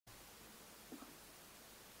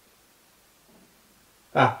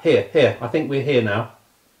Here. I think we're here now.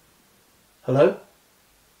 Hello?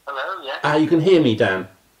 Hello, yes. You can hear me, Dan.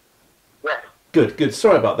 Yes. Good.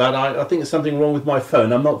 Sorry about that. I think there's something wrong with my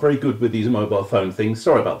phone. I'm not very good with these mobile phone things.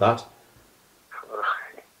 Sorry about that.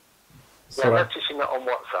 Right. Yeah, Sorry. I noticed you're not on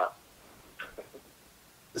WhatsApp.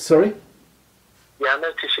 Sorry? Yeah, I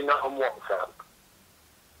noticed you're not on WhatsApp.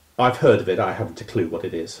 I've heard of it. I haven't a clue what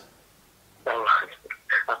it is. All right.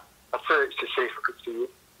 I searched to see if I could see your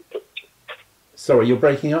picture. Sorry, you're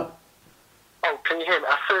breaking up? Oh, can you hear me?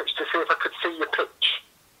 I searched to see if I could see your pitch.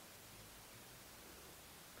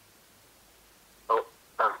 Oh,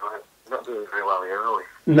 right. Not doing very well here, are we?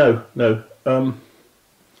 No.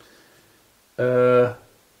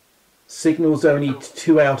 Signal's only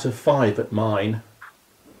 2 out of 5 at mine.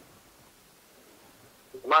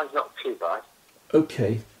 Mine's not too bad.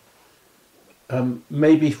 Okay.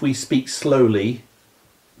 Maybe if we speak slowly.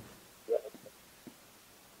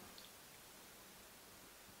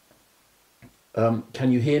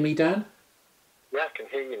 Can you hear me, Dan? Yeah, I can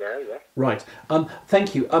hear you now, yeah. Right.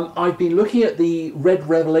 Thank you. I've been looking at the Red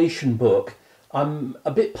Revelation book. I'm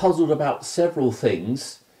a bit puzzled about several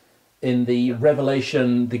things in the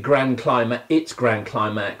Revelation, its grand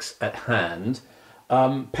climax at hand.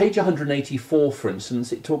 Page 184, for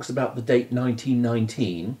instance, it talks about the date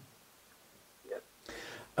 1919.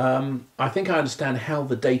 I think I understand how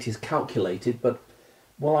the date is calculated, but,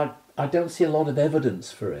 well, I don't see a lot of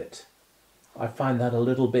evidence for it. I find that a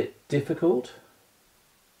little bit difficult.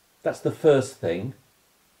 That's the first thing.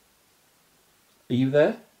 Are you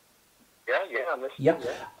there? Yeah, I'm listening.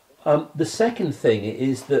 Yeah. The second thing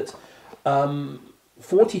is that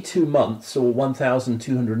 42 months or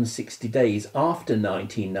 1,260 days after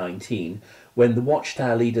 1919, when the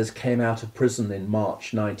Watchtower leaders came out of prison in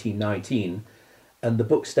March 1919, and the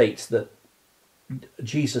book states that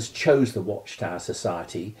Jesus chose the Watchtower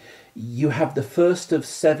Society, you have the first of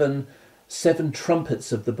seven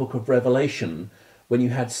trumpets of the book of Revelation, when you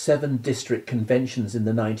had 7 district conventions in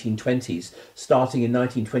the 1920s, starting in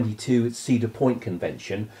 1922 at Cedar Point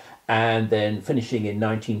Convention, and then finishing in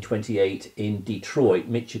 1928 in Detroit,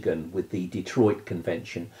 Michigan, with the Detroit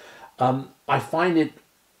Convention. I find it...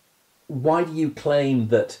 Why do you claim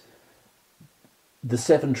that the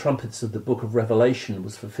 7 trumpets of the book of Revelation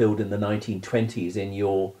was fulfilled in the 1920s in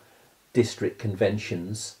your district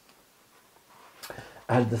conventions?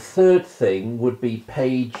 And the third thing would be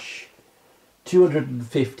page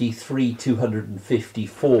 253,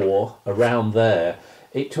 254, around there.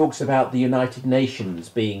 It talks about the United Nations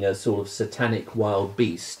being a sort of satanic wild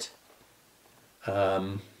beast.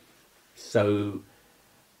 It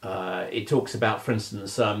talks about, for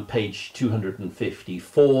instance, page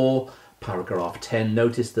 254, paragraph 10.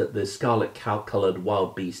 Notice that the scarlet-coloured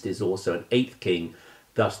wild beast is also an 8th king.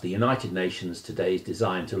 Thus, the United Nations today is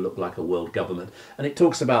designed to look like a world government. And it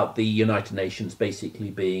talks about the United Nations basically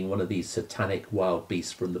being one of these satanic wild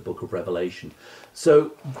beasts from the book of Revelation.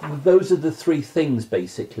 So those are the 3 things,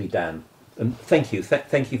 basically, Dan. And thank you.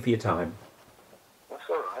 Thank you for your time. That's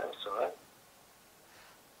all right.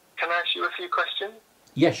 Can I ask you a few questions?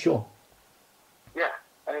 Yeah, sure. Yeah.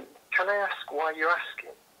 Can I ask why you're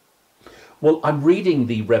asking? Well, I'm reading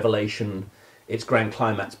the Revelation, its Grand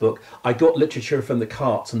Climax book. I got literature from the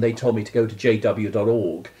carts and they told me to go to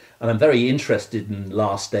jw.org, and I'm very interested in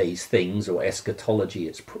last days things, or eschatology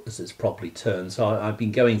as it's properly termed. So I've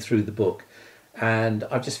been going through the book and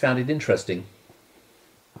I've just found it interesting.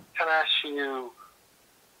 Can I ask you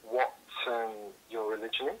what your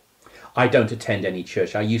religion is? I don't attend any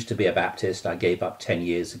church. I used to be a Baptist. I gave up 10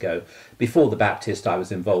 years ago. Before the Baptist, I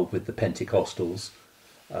was involved with the Pentecostals.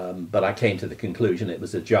 But I came to the conclusion it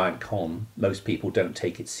was a giant con. Most people don't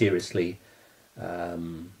take it seriously. There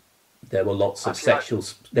were lots of sexual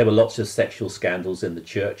scandals in the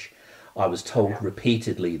church. I was told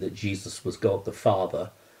repeatedly that Jesus was God the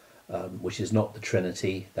Father, which is not the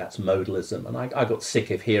Trinity. That's modalism. And I got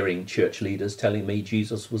sick of hearing church leaders telling me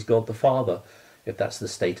Jesus was God the Father. If that's the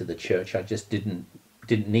state of the church, I just didn't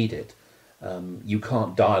need it. You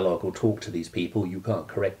can't dialogue or talk to these people. You can't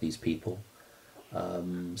correct these people.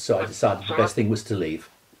 So I decided the best thing was to leave.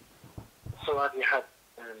 So have you had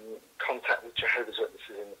contact with Jehovah's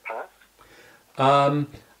Witnesses in the past?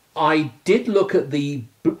 I did look at the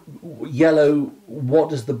yellow What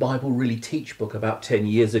Does the Bible Really Teach book about 10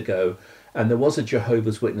 years ago, and there was a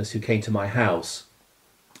Jehovah's Witness who came to my house,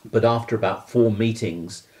 but after about 4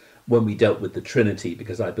 meetings, when we dealt with the Trinity,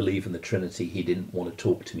 because I believe in the Trinity, he didn't want to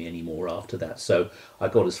talk to me anymore after that. So I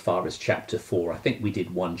got as far as chapter 4. I think we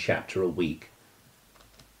did 1 chapter a week.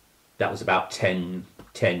 That was about 10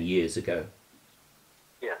 years ago.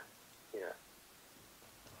 Yeah.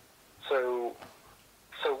 So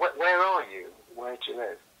where are you where do you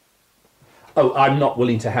live? Oh, I'm not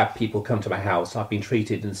willing to have people come to my house. I've been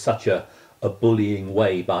treated in such a bullying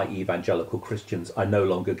way by evangelical Christians. I no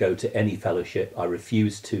longer go to any fellowship. I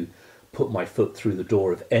refuse to put my foot through the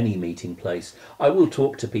door of any meeting place. I will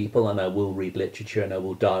talk to people and I will read literature and I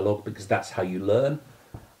will dialogue because that's how you learn.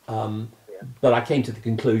 But I came to the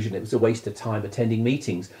conclusion it was a waste of time attending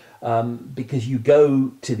meetings because you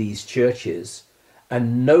go to these churches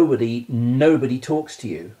and nobody talks to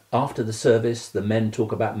you. After the service, the men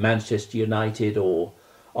talk about Manchester United or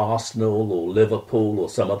Arsenal or Liverpool or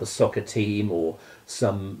some other soccer team or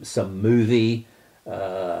some movie.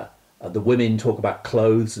 The women talk about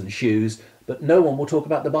clothes and shoes, but no one will talk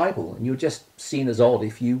about the Bible, and you're just seen as odd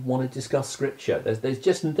if you want to discuss scripture. There's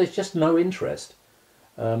just no interest.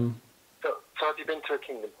 So have you been to a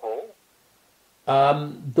Kingdom Hall?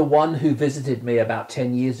 The one who visited me about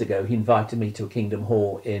 10 years ago, he invited me to a Kingdom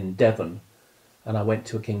Hall in Devon, and I went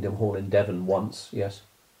to a Kingdom Hall in Devon once. Yes.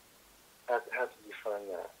 How did you find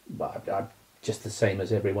that? But I'm just the same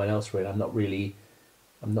as everyone else, really. I'm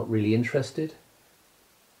not really interested.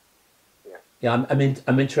 Yeah,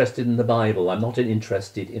 I'm interested in the Bible. I'm not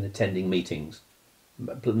interested in attending meetings.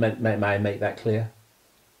 May I make that clear?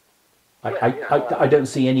 I don't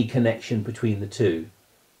see any connection between the two.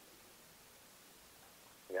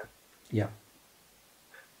 Yeah. Yeah.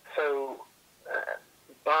 So,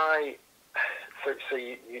 so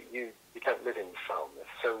you don't live in Falmouth.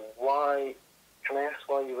 So can I ask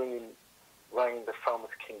why you rang the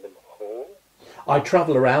Falmouth Kingdom Hall? I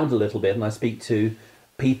travel around a little bit and I speak to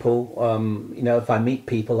people. If I meet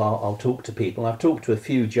people, I'll talk to people. I've talked to a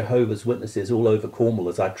few Jehovah's Witnesses all over Cornwall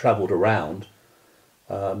as I've travelled around.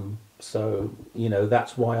 So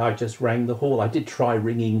that's why I just rang the hall. I did try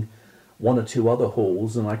ringing one or two other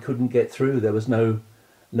halls and I couldn't get through. There was no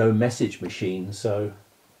message machine. So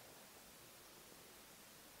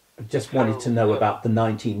I just wanted to know about the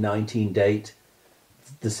 1919 date,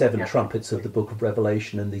 the seven trumpets of the Book of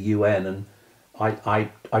Revelation and the UN, and I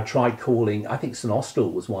tried calling. I think St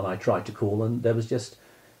Austell was one I tried to call, and there was just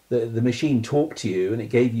the machine talked to you and it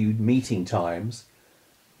gave you meeting times,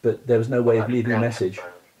 but there was no way of leaving a message.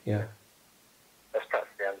 Yeah. That's perhaps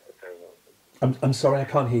the answer phone. I'm sorry, I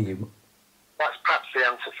can't hear you. That's perhaps the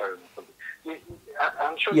answer phone.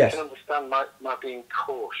 I'm sure Yes. you can understand my being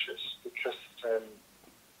cautious because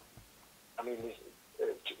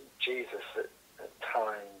Jesus at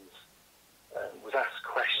times was asked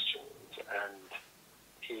questions and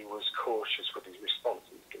he was cautious with his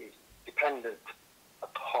responses. He's dependent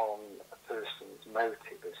upon a person's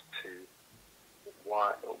motive as to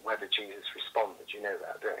whether Jesus responded. You know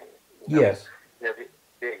that, don't you? Yes.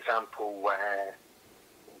 The example where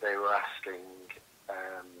they were asking,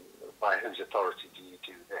 by whose authority do you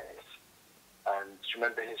do this? And do you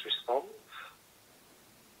remember his response?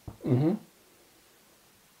 Mm-hmm.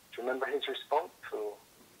 Do you remember his response? Or,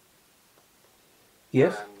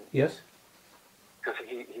 yes, yes. Because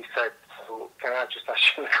he said, well, can I just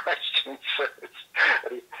ask you a question first?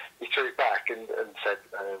 And he threw it back and said,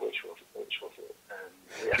 which was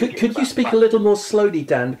it? Could you speak a little more slowly,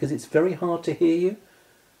 Dan, because it's very hard to hear you?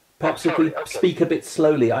 Perhaps if we speak a bit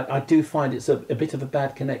slowly, I do find it's a bit of a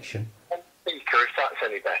bad connection. Speaker, if that's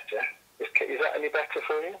any better. Is that any better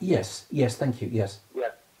for you? Yes, thank you, yes.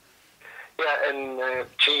 Yeah, and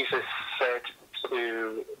Jesus said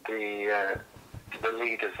to the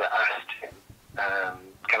leaders that asked him,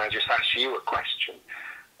 can I just ask you a question?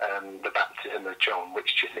 The baptism of John,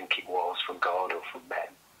 which do you think it was, from God or from men?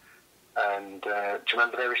 And do you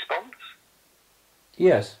remember their response?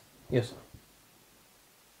 Yes.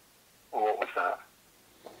 What was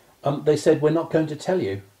that? They said, we're not going to tell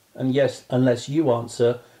you. And yes, unless you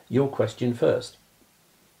answer your question first.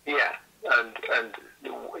 Yeah, and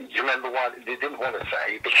you remember why they didn't want to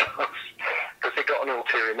say? Because they got an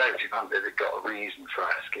ulterior motive, haven't they? They got a reason for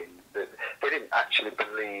asking. They didn't actually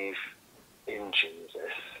believe in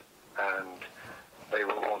Jesus, and they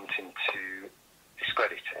were wanting to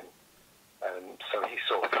discredit him. So he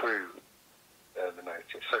saw through the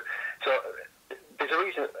motive. So there's a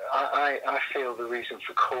reason. I feel the reason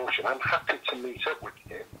for caution. I'm happy to meet up with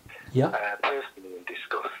you personally and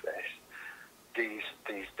discuss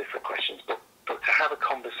these different questions. But to have a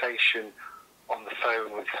conversation on the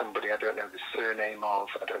phone with somebody I don't know the surname of,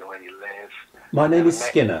 I don't know where you live. My name is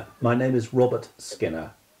Skinner. My name is Robert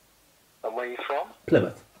Skinner. And where are you from?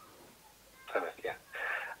 Plymouth. Plymouth, yeah.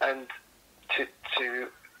 And to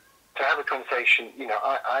have a conversation,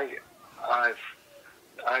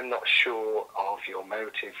 I'm not sure of your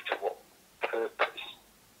motive, to what purpose.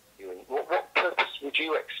 What purpose would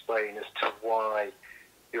you explain as to why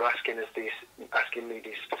you're asking me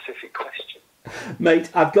these specific questions? Mate,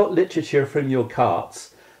 I've got literature from your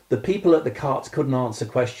carts. The people at the carts couldn't answer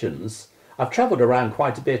questions. I've travelled around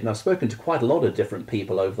quite a bit and I've spoken to quite a lot of different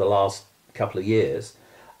people over the last couple of years.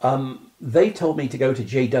 They told me to go to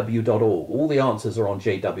jw.org. All the answers are on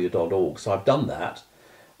jw.org, so I've done that.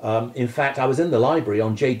 In fact, I was in the library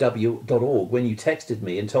on jw.org when you texted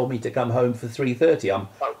me and told me to come home for 3:30.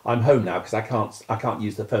 I'm home now because I can't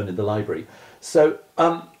use the phone in the library. So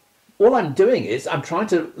all I'm doing is I'm trying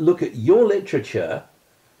to look at your literature.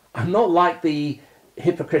 I'm not like the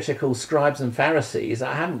hypocritical scribes and Pharisees.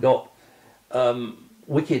 I haven't got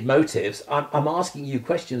wicked motives. I'm asking you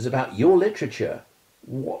questions about your literature.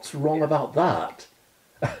 What's wrong about that?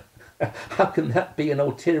 How can that be an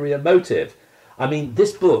ulterior motive? I mean,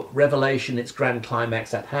 this book, Revelation, its grand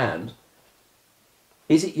climax at hand,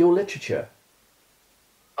 is it your literature?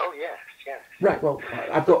 Oh yes, yes. Right. Well,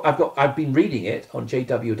 I've been reading it on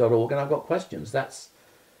jw.org, and I've got questions.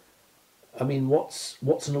 I mean, what's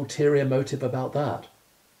an ulterior motive about that?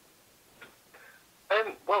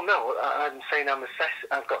 Well, no, I'm saying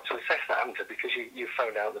I've got to assess that answer because you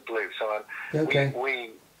phoned out the blue. So okay.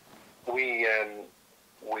 We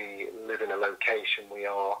live in a location. We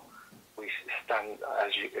stand,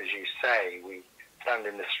 as you say, we stand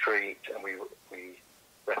in the street and we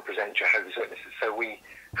represent Jehovah's Witnesses. So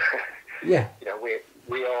yeah,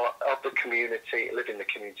 we are of the community, live in the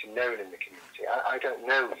community, known in the community. I don't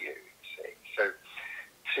know you see. So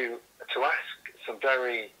to ask some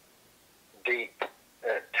very deep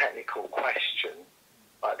technical question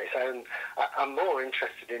like this, I'm more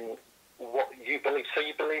interested in what you believe. So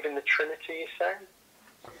you believe in the Trinity, you say?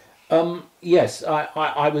 Yes,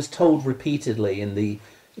 I was told repeatedly in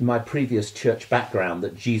my previous church background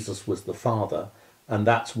that Jesus was the Father, and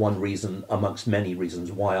that's one reason amongst many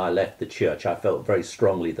reasons why I left the church. I felt very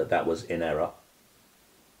strongly that was in error.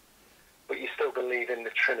 But you still believe in the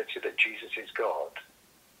Trinity, that Jesus is God?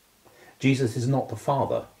 Jesus is not the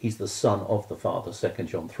Father. He's the Son of the Father, 2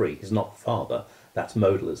 John 3. He's not the Father. That's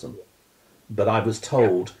modalism. But I was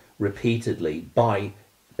told repeatedly by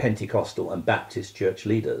Pentecostal and Baptist church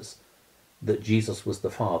leaders that Jesus was the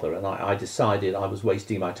Father, and I decided I was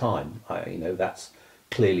wasting my time. That's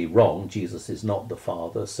clearly wrong. Jesus is not the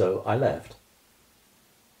Father, so I left.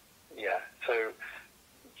 Yeah, so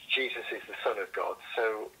Jesus is the Son of God,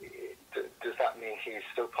 so does that mean he is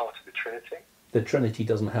still part of the Trinity? The Trinity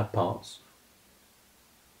doesn't have parts.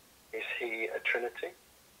 Is he a Trinity?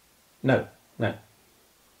 No. Is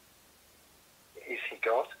he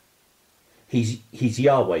God? He's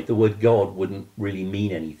Yahweh. The word God wouldn't really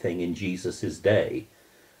mean anything in Jesus's day,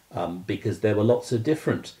 because there were lots of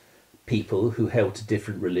different people who held to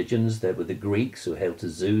different religions. There were the Greeks who held to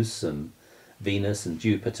Zeus and Venus and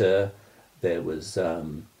Jupiter. There was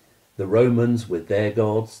the Romans with their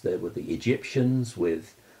gods. There were the Egyptians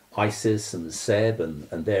with Isis and Seb and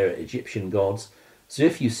their Egyptian gods. So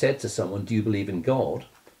if you said to someone, do you believe in God?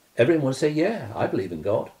 Everyone would say, yeah, I believe in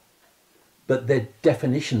God. But their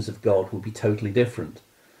definitions of God will be totally different.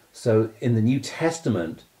 So in the New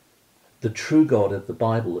Testament, the true God of the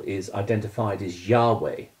Bible is identified as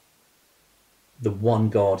Yahweh, the one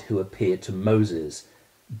God who appeared to Moses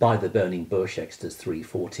by the burning bush, Exodus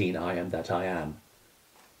 3:14, I am that I am,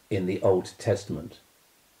 in the Old Testament.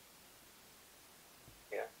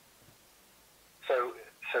 Yeah. So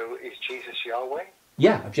is Jesus Yahweh?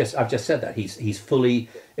 Yeah, I've just said that. He's fully,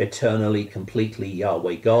 eternally, completely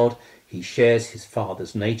Yahweh God. He shares his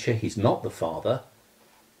Father's nature. He's not the Father.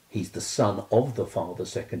 He's the Son of the Father,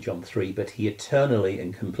 2 John 3, but he eternally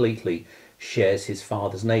and completely shares his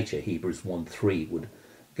Father's nature. Hebrews 1:3 would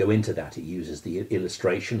go into that. It uses the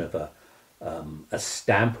illustration of a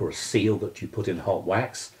stamp or a seal that you put in hot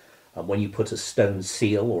wax. And when you put a stone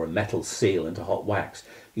seal or a metal seal into hot wax,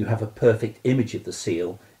 you have a perfect image of the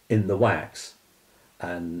seal in the wax.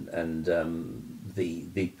 And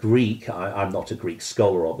the Greek, I'm not a Greek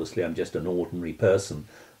scholar, obviously, I'm just an ordinary person,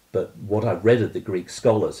 but what I've read of the Greek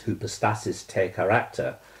scholars, hypostasis te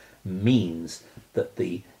character, means that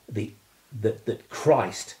that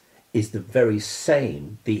Christ is the very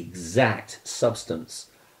same, the exact substance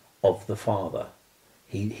of the Father.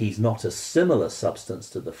 He's not a similar substance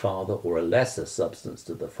to the Father or a lesser substance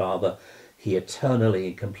to the Father. He eternally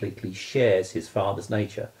and completely shares his Father's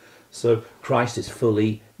nature. So Christ is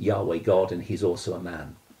fully Yahweh God, and he's also a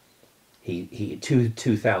man. He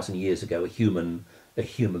 2,000 years ago, a human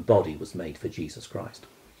body was made for Jesus Christ.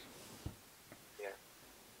 Yeah.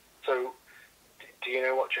 So, do you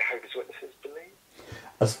know what Jehovah's Witnesses believe?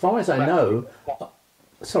 As far as I know,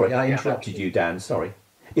 sorry, I interrupted you, Dan. Sorry,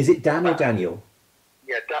 is it Dan or Daniel?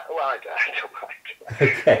 Yeah, well, I don't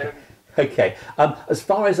mind. Okay. Okay. As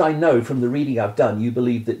far as I know from the reading I've done, you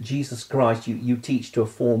believe that Jesus Christ, you teach to a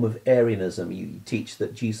form of Arianism. You teach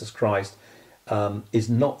that Jesus Christ is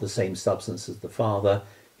not the same substance as the Father.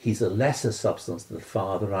 He's a lesser substance than the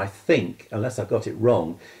Father. And I think, unless I've got it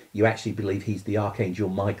wrong, you actually believe he's the Archangel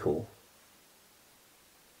Michael.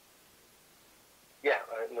 Yeah,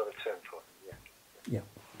 another term for it, yeah. Yeah.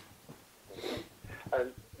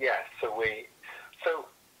 So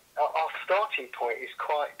our starting point is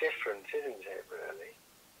quite different, isn't it, really?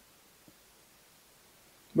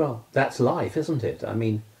 Well, that's life, isn't it? I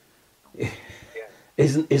mean, Yeah.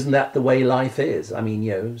 isn't that the way life is? I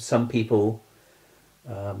mean, some people,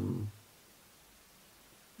 some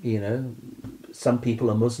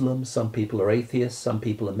people are Muslims, some people are atheists, some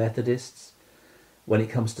people are Methodists. When it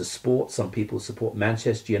comes to sport, some people support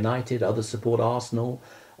Manchester United, others support Arsenal,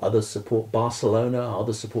 others support Barcelona,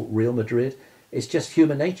 others support Real Madrid. It's just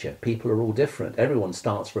human nature. People are all different. Everyone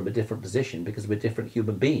starts from a different position because we're different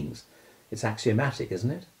human beings. It's axiomatic, isn't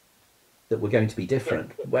it? That we're going to be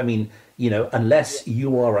different. Yeah. I mean, unless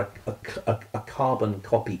you are a carbon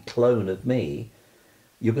copy clone of me,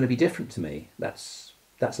 you're going to be different to me. That's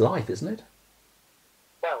life, isn't it?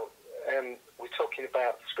 Well, we're talking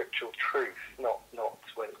about scriptural truth, not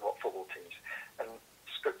what football teams. And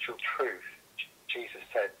scriptural truth, Jesus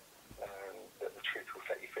said that the truth will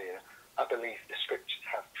set you free. I believe the scriptures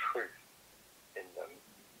have truth in them,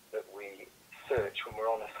 that we search when we're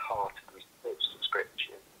honest hearted, we search the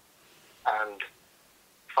scriptures and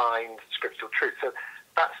find scriptural truth. So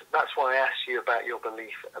that's why I asked you about your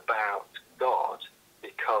belief about God,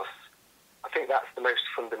 because I think that's the most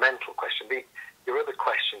fundamental question. Your other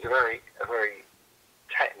questions are very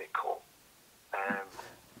technical, and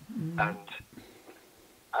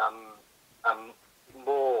I'm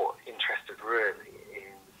more interested really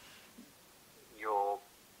in your,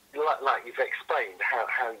 like you've explained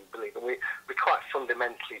how you believe, and we're quite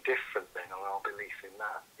fundamentally different then on our belief in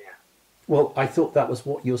that. Yeah. Well, I thought that was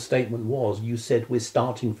what your statement was. You said we're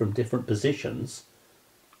starting from different positions.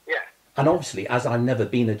 Yeah. And obviously, as I've never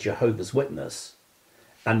been a Jehovah's Witness,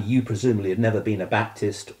 and you presumably have never been a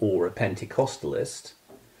Baptist or a Pentecostalist,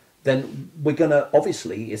 then we're going to,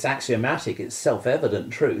 obviously, it's axiomatic, it's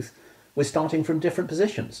self-evident truth, we're starting from different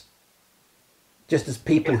positions. Just as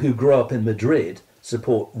people who grow up in Madrid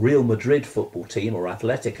support Real Madrid football team or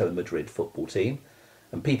Atletico Madrid football team,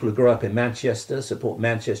 and people who grow up in Manchester support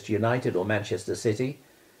Manchester United or Manchester City,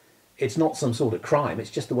 it's not some sort of crime,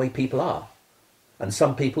 it's just the way people are. And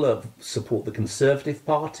some people support the Conservative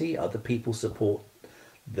Party, other people support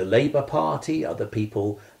the Labour Party, other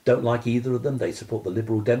people don't like either of them, they support the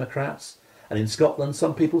Liberal Democrats. And in Scotland,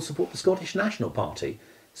 some people support the Scottish National Party.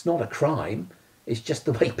 It's not a crime, it's just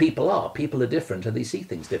the way people are. People are different and they see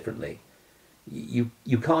things differently. You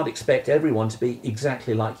can't expect everyone to be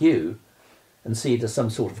exactly like you and see it as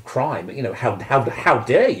some sort of crime. How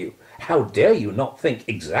dare you? How dare you not think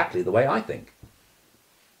exactly the way I think?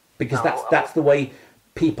 Because that's the way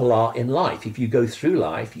people are in life. If you go through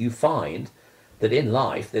life, you find that in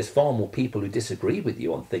life there's far more people who disagree with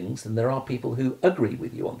you on things than there are people who agree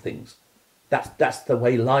with you on things. That's the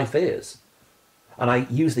way life is. And I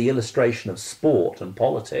use the illustration of sport and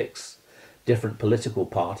politics, different political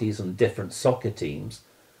parties and different soccer teams,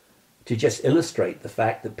 to just illustrate the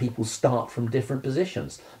fact that people start from different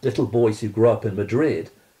positions. Little boys who grow up in Madrid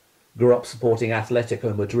grew up supporting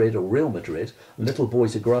Atletico Madrid or Real Madrid, and little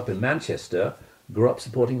boys who grew up in Manchester grew up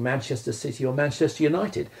supporting Manchester City or Manchester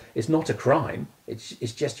United. It's not a crime, it's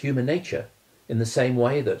just human nature, in the same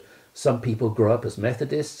way that some people grow up as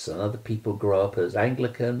Methodists and other people grow up as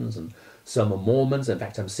Anglicans, and some are Mormons. In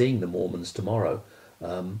fact, I'm seeing the Mormons tomorrow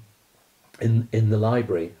in the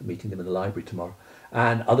library, I'm meeting them in the library tomorrow.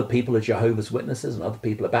 And other people are Jehovah's Witnesses and other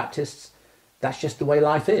people are Baptists. That's just the way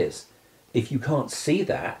life is. If you can't see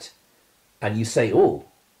that and you say, oh,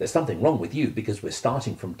 there's something wrong with you because we're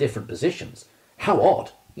starting from different positions, how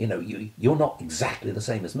odd, you're not exactly the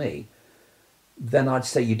same as me, then I'd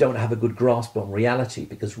say you don't have a good grasp on reality,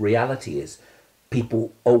 because reality is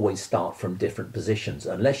people always start from different positions.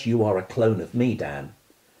 Unless you are a clone of me, Dan,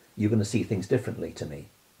 you're going to see things differently to me.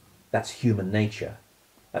 That's human nature.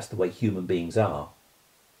 That's the way human beings are.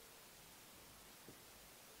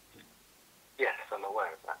 Yes, I'm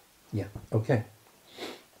aware of that. Yeah, okay.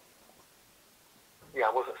 Yeah,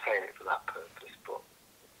 I wasn't saying it for that purpose, but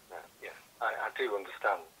yeah, I do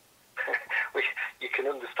understand. You can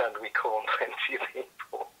understand we call on plenty of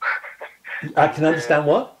people. I can understand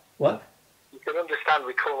what? What? You can understand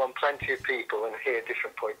we call on plenty of people and hear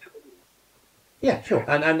different points of view. Yeah, sure.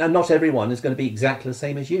 And not everyone is going to be exactly the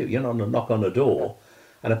same as you. You're not going to knock on a door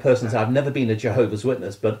and a person says, I've never been a Jehovah's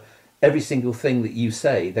Witness, but every single thing that you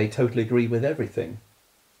say, they totally agree with everything.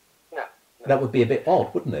 No. That would be a bit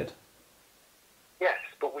odd, wouldn't it? Yes,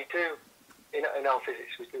 but we do, in our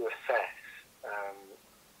visits, we do assess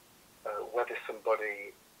whether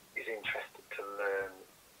somebody is interested to learn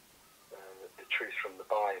the truth from the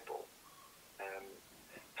Bible.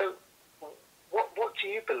 So what do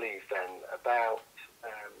you believe then about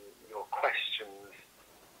your questions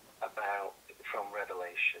about from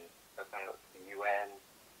Revelation, about the UN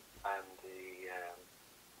and the...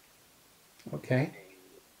 Okay.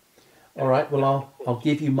 All right, well, I'll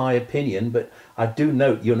give you my opinion, but I do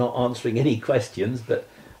note you're not answering any questions, but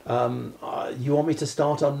you want me to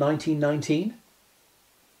start on 1919?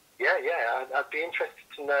 Yeah, I'd be interested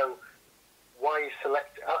to know why you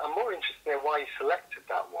selected... I'm more interested in why you selected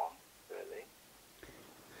that one, really.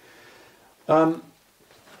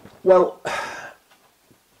 Well,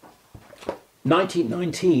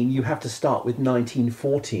 1919, you have to start with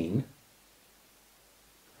 1914.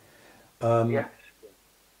 Yes.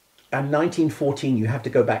 And 1914, you have to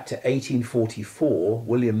go back to 1844,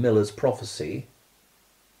 William Miller's prophecy.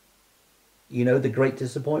 You know, the Great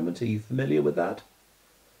Disappointment? Are you familiar with that?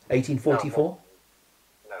 1844?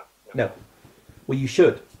 No. Well, you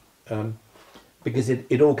should, because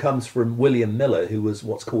it all comes from William Miller, who was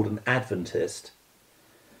what's called an Adventist,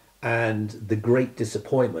 and the Great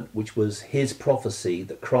Disappointment, which was his prophecy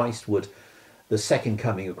that the second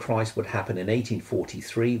coming of Christ would happen in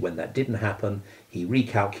 1843. When that didn't happen, he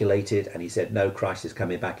recalculated and he said, no, Christ is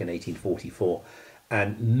coming back in 1844.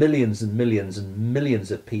 And millions and millions and millions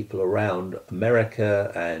of people around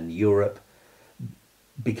America and Europe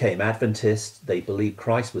became Adventists. They believed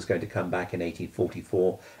Christ was going to come back in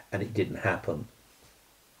 1844, and it didn't happen.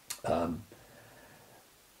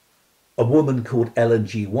 A woman called Ellen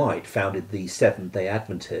G. White founded the Seventh-day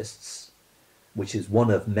Adventists, which is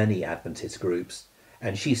one of many Adventist groups,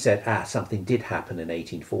 and she said, something did happen in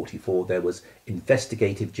 1844. There was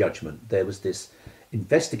investigative judgment. There was this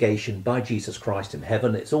investigation by Jesus Christ in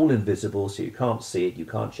heaven. It's all invisible, so you can't see it, you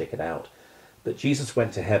can't check it out. But Jesus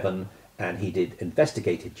went to heaven and he did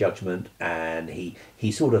investigative judgment, and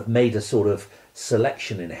he sort of made a sort of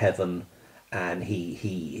selection in heaven, and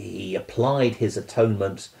he applied his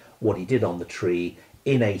atonement, what he did on the tree,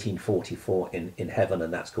 in 1844 in heaven,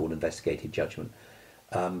 and that's called investigative judgment.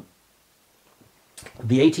 The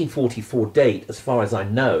 1844 date, as far as I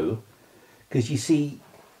know, because you see,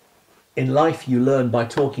 in life you learn by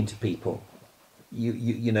talking to people.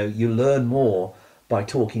 You know, you learn more by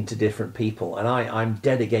talking to different people, and I'm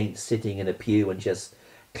dead against sitting in a pew and just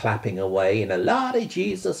clapping away in a Lord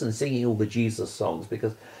Jesus and singing all the Jesus songs,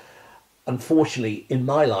 because unfortunately in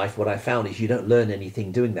my life what I found is you don't learn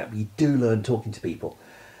anything doing that, but you do learn talking to people.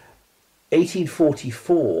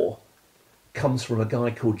 1844 comes from a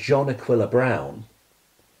guy called John Aquila Brown,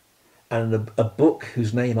 and a book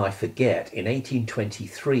whose name I forget. In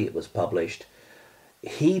 1823 it was published.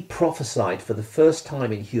 He prophesied for the first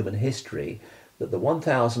time in human history that the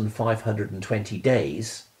 1,520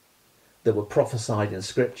 days that were prophesied in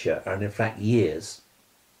Scripture are in fact years.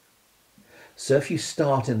 So if you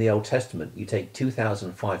start in the Old Testament, you take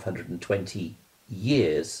 2,520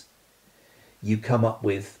 years, you come up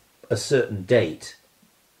with a certain date.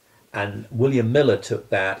 And William Miller took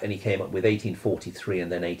that and he came up with 1843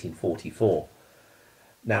 and then 1844.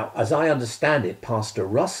 Now, as I understand it, Pastor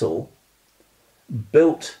Russell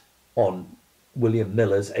built on William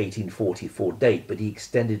Miller's 1844 date, but he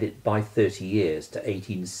extended it by 30 years to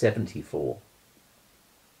 1874.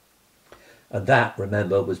 And that,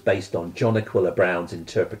 remember, was based on John Aquila Brown's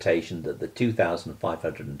interpretation that the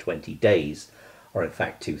 2,520 days are in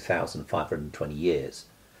fact 2,520 years.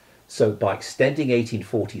 So by extending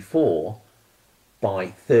 1844 by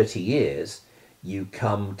 30 years, you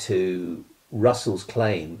come to Russell's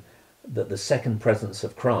claim that the second presence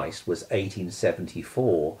of Christ was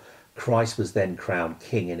 1874. Christ was then crowned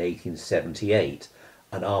king in 1878,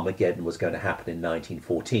 and Armageddon was going to happen in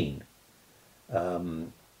 1914.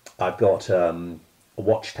 I've got a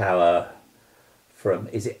watchtower from,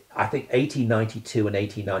 I think 1892 and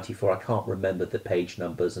 1894. I can't remember the page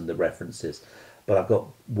numbers and the references, but I've got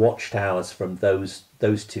watchtowers from those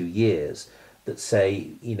 2 years that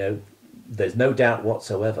say, you know, there's no doubt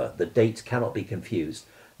whatsoever, the dates cannot be confused.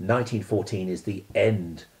 1914 is the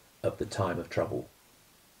end of the time of trouble.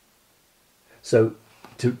 So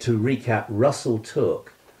to recap, Russell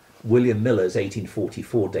took William Miller's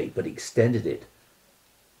 1844 date but extended it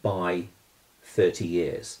by 30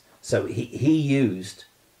 years. So he used,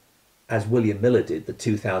 as William Miller did, the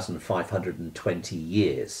 2,520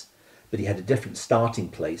 years, but he had a different starting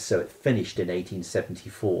place, so it finished in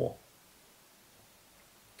 1874.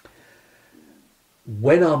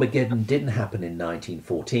 When Armageddon didn't happen in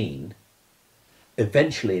 1914,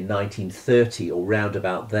 eventually in 1930 or round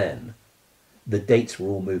about then, the dates were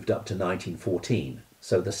all moved up to 1914.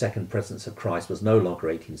 So the second presence of Christ was no longer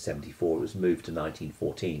 1874, it was moved to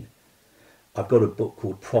 1914. I've got a book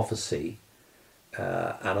called Prophecy,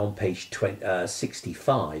 and on page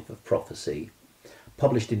 65 of Prophecy,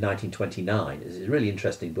 published in 1929, it's a really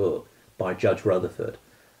interesting book by Judge Rutherford.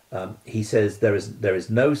 He says there is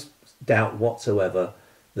no doubt whatsoever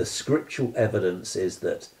the scriptural evidence is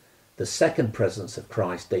that the second presence of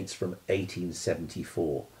Christ dates from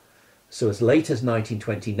 1874. So as late as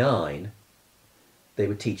 1929, they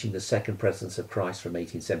were teaching the second presence of Christ from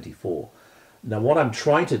 1874. Now what I'm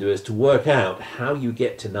trying to do is to work out how you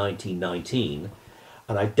get to 1919,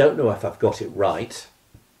 and I don't know if I've got it right,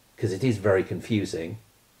 because it is very confusing,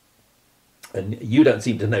 and you don't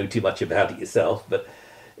seem to know too much about it yourself, but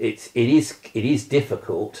it is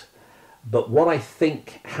difficult. But what I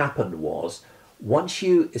think happened was, once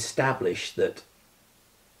you establish that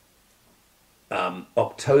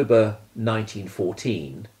October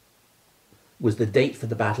 1914 was the date for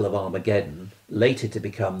the Battle of Armageddon, later to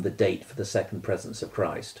become the date for the second presence of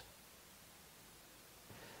Christ,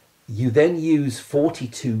 you then use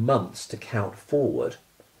 42 months to count forward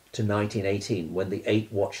to 1918, when the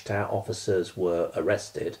 8 Watchtower officers were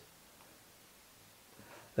arrested.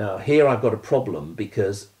 Now here I've got a problem,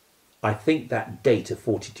 because I think that date of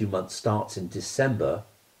 42 months starts in December,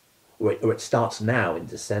 or it starts now in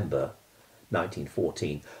December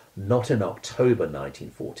 1914, not in October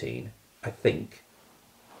 1914, I think.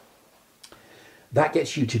 That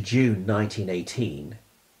gets you to June 1918,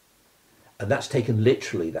 and that's taken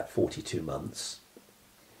literally that 42 months.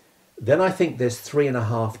 Then I think there's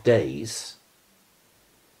 3.5 days,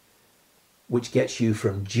 which gets you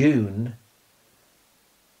from June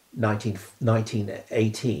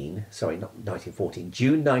 1918, sorry, not 1914,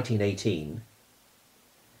 June 1918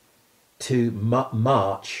 to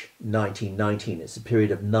March 1919. It's a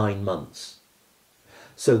period of 9 months.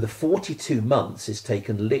 So the 42 months is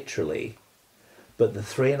taken literally, but the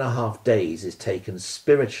 3.5 days is taken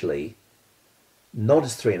spiritually, not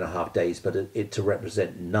as 3.5 days, but it to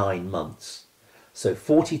represent 9 months. So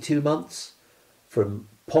 42 months from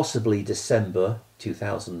possibly December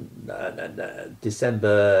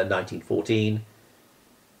 1914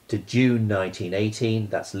 to June 1918,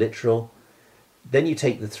 that's literal. Then you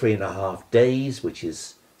take the 3.5 days, which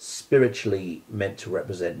is spiritually meant to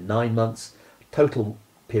represent 9 months, total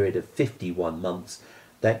period of 51 months.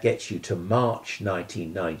 That gets you to March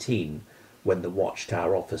 1919, when the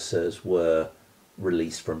Watchtower officers were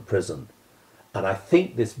released from prison. And I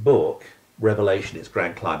think this book, Revelation, its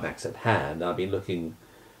grand climax at hand, I've been looking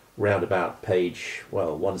round about page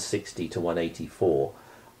 160 to 184.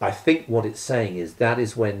 I think what it's saying is that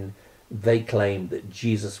is when they claim that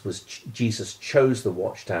Jesus chose the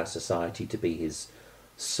Watchtower Society to be his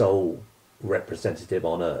sole representative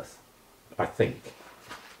on earth, I think.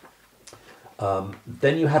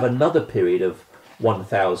 Then you have another period of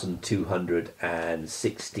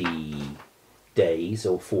 1,260 days,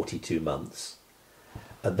 or 42 months,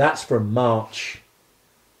 and that's from March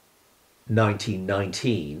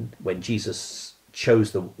 1919, when Jesus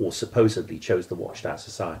chose supposedly chose the Watchtower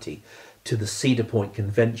Society, to the Cedar Point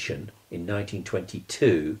Convention in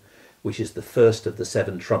 1922, which is the first of the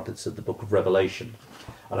 7 trumpets of the book of Revelation.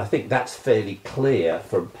 And I think that's fairly clear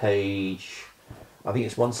from page, I think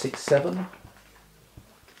it's 167.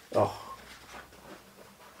 No,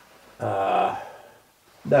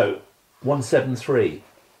 173.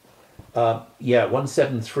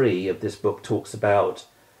 173 of this book talks about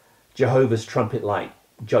Jehovah's trumpet light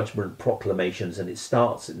judgment proclamations, and it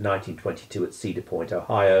starts in 1922 at Cedar Point,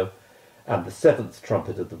 Ohio, and the 7th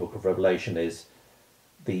trumpet of the book of Revelation is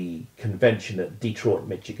the convention at Detroit,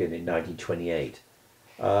 Michigan in 1928.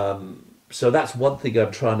 So that's one thing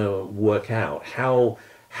I'm trying to work out, how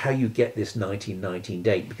you get this 1919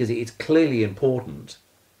 date, because it's clearly important,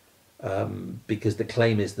 because the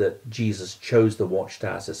claim is that Jesus chose the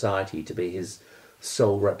Watchtower Society to be his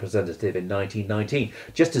sole representative in 1919,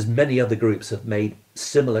 just as many other groups have made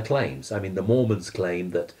similar claims. I mean, the Mormons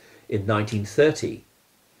claim that in 1930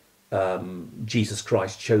 Jesus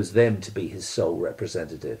Christ chose them to be his sole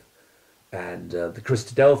representative, and the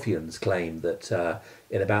Christadelphians claim that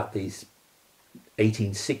in about these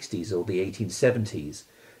 1860s or the 1870s,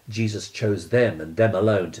 Jesus chose them and them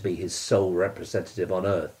alone to be his sole representative on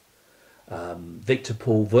earth. Victor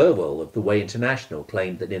Paul Verwell of the Way International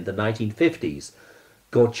claimed that in the 1950s,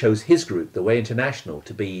 God chose his group, the Way International,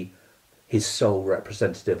 to be his sole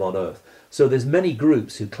representative on earth. So there's many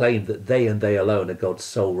groups who claim that they and they alone are God's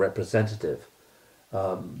sole representative.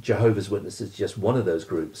 Jehovah's Witnesses is just one of those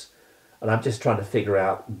groups. And I'm just trying to figure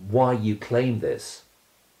out why you claim this.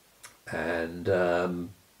 And do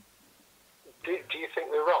you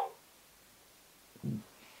think they're wrong?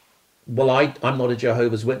 well, I'm not a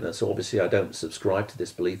Jehovah's Witness. Obviously, I don't subscribe to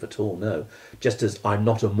this belief at all, no. Just as I'm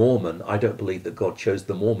not a Mormon, I don't believe that God chose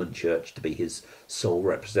the Mormon church to be his sole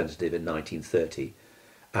representative in 1930.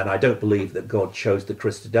 And I don't believe that God chose the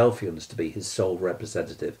Christadelphians to be his sole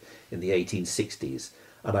representative in the 1860s.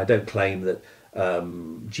 And I don't claim that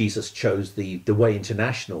Jesus chose the Way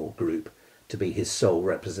International group to be his sole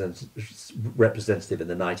representative in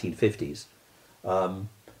the 1950s.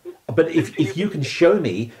 But if you can show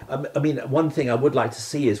me, I mean, one thing I would like to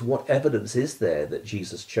see is what evidence is there that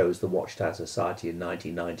Jesus chose the Watchtower Society in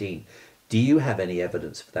 1919? Do you have any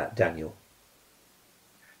evidence for that, Daniel?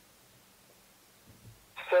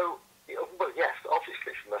 So, well, yes,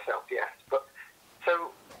 obviously for myself, yes. But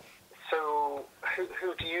so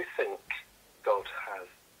who do you think God has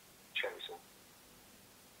chosen?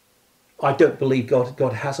 I don't believe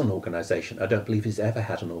God has an organisation. I don't believe he's ever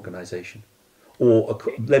had an organisation. Or,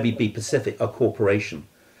 let me be specific, a corporation.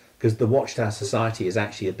 Because the Watchtower Society is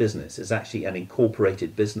actually a business. It's actually an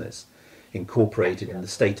incorporated business, incorporated in the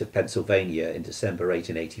state of Pennsylvania in December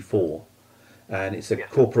 1884. And it's a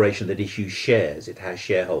corporation that issues shares. It has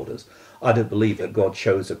shareholders. I don't believe that God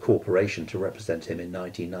chose a corporation to represent him in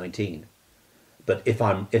 1919. But if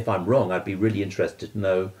I'm wrong, I'd be really interested to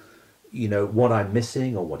know, you know, what I'm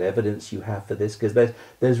missing or what evidence you have for this, because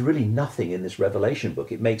there's really nothing in this Revelation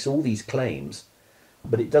book. It makes all these claims,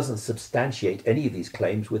 but it doesn't substantiate any of these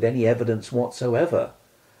claims with any evidence whatsoever.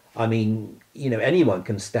 I mean, you know, anyone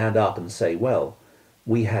can stand up and say, well,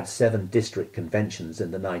 we had 7 district conventions in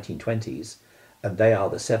the 1920s, and they are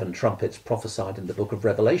the 7 trumpets prophesied in the book of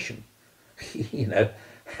Revelation. You know,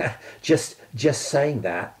 just saying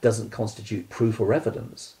that doesn't constitute proof or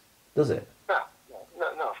evidence, does it? No,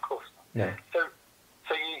 of course not. No. So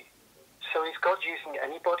is God using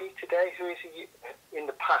anybody today? Who is he? In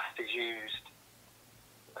the past, he's used.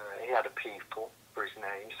 He had a people for his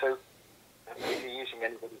name. So is he using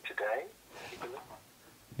anybody today?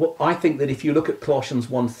 Well, I think that if you look at Colossians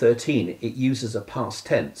 1:13, it uses a past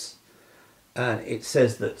tense, and it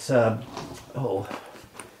says that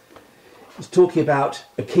it's talking about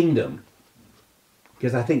a kingdom,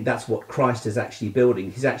 because I think that's what Christ is actually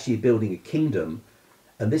building. He's actually building a kingdom,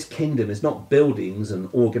 and this kingdom is not buildings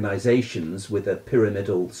and organizations with a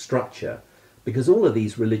pyramidal structure, because all of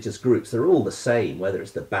these religious groups, they're all the same, whether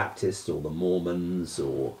it's the Baptists or the Mormons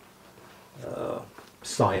or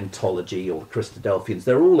Scientology or Christadelphians.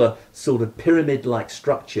 They're all a sort of pyramid-like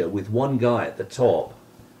structure with one guy at the top,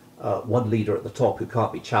 one leader at the top who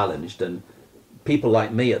can't be challenged, and people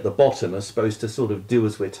like me at the bottom are supposed to sort of do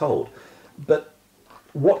as we're told. But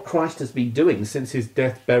what Christ has been doing since his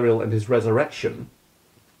death, burial, and his resurrection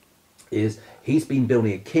is he's been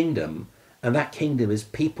building a kingdom, and that kingdom is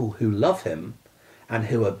people who love him and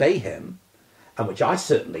who obey him, and which I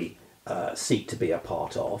certainly seek to be a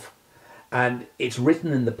part of. And it's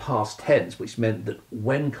written in the past tense, which meant that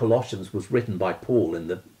when Colossians was written by Paul in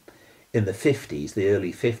the 50s, the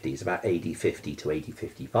early 50s, about AD 50 to AD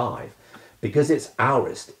 55, because it's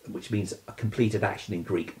aorist, which means a completed action in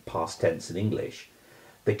Greek, past tense in English,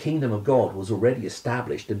 the kingdom of God was already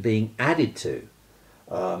established and being added to.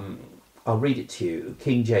 I'll read it to you.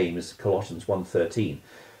 King James, Colossians 1:13,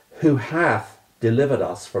 who hath delivered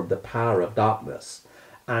us from the power of darkness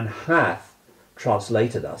and hath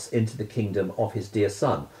translated us into the kingdom of his dear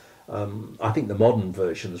Son. I think the modern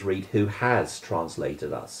versions read, who has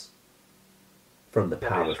translated us from the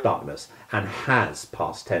power of darkness and has,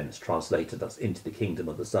 past tense, translated us into the kingdom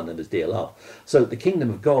of the Son of his dear love. So the kingdom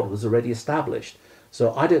of God was already established.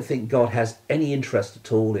 So I don't think God has any interest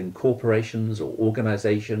at all in corporations or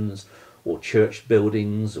organizations or church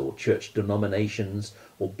buildings or church denominations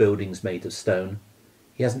or buildings made of stone.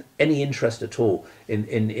 He hasn't any interest at all.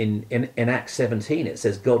 In Acts 17 it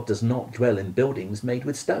says God does not dwell in buildings made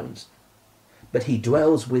with stones, but he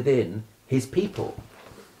dwells within his people.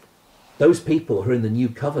 Those people who are in the new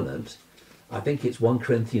covenant, I think it's 1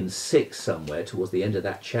 Corinthians 6 somewhere towards the end of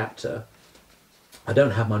that chapter. I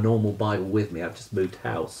don't have my normal Bible with me. I've just moved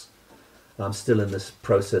house. I'm still in this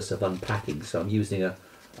process of unpacking, so I'm using a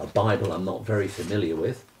Bible I'm not very familiar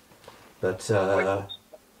with. But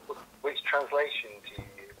which translation do you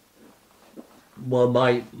use? Well,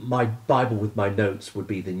 my Bible with my notes would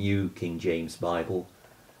be the New King James Bible.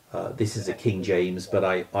 This is a King James, but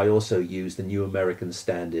I also use the New American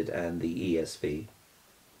Standard and the ESV.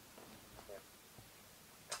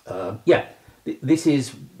 This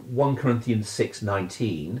is 1 Corinthians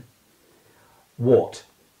 6:19. What?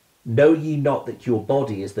 Know ye not that your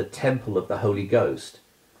body is the temple of the Holy Ghost,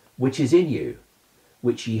 which is in you,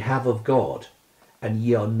 which ye have of God, and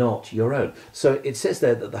ye are not your own. So it says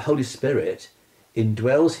there that the Holy Spirit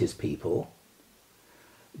indwells his people.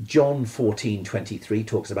 John 14:23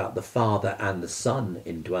 talks about the Father and the Son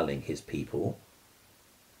indwelling his people,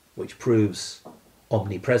 which proves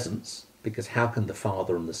omnipresence, because how can the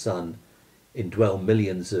Father and the Son indwell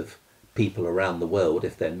millions of people around the world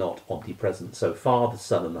if they're not omnipresent? So Father,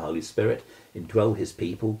 Son and the Holy Spirit indwell his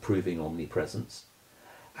people, proving omnipresence.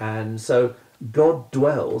 And so God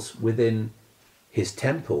dwells within his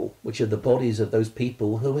temple, which are the bodies of those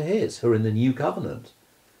people who are his, who are in the new covenant.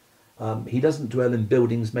 He doesn't dwell in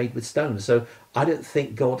buildings made with stone. So I don't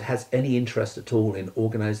think God has any interest at all in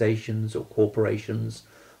organizations or corporations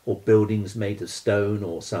or buildings made of stone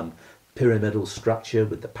or some pyramidal structure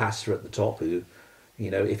with the pastor at the top who, you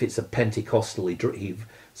know, if it's a Pentecostal,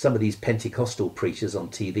 some of these Pentecostal preachers on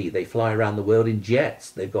TV, they fly around the world in jets.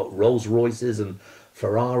 They've got Rolls Royces and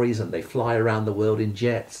Ferraris and they fly around the world in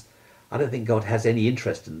jets. I don't think God has any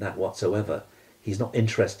interest in that whatsoever. He's not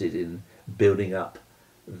interested in building up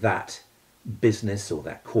that business or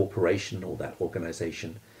that corporation or that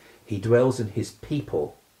organization. He dwells in his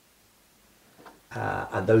people,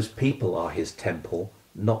 and those people are his temple,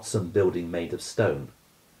 not some building made of stone.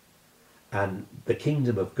 And the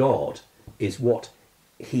kingdom of God is what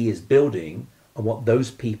he is building, and what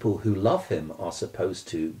those people who love him are supposed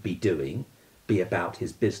to be doing, be about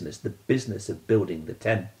his business, the business of building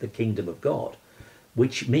the kingdom of God,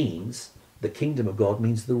 which means the kingdom of God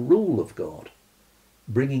means the rule of God,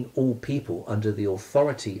 bringing all people under the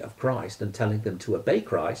authority of Christ and telling them to obey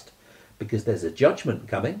Christ, because there's a judgment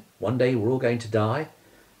coming. One day we're all going to die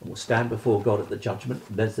and we'll stand before God at the judgment.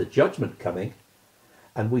 There's a judgment coming,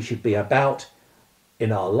 and we should be about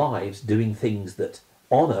in our lives doing things that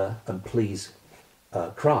honour and please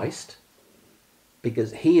Christ,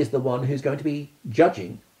 because he is the one who's going to be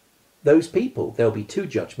judging those people. There'll be two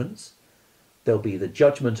judgments. There'll be the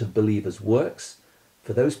judgment of believers' works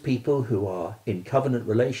for those people who are in covenant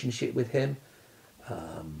relationship with him.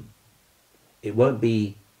 It won't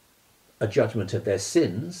be a judgment of their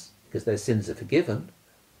sins, because their sins are forgiven,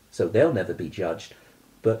 so they'll never be judged,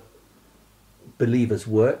 but believers'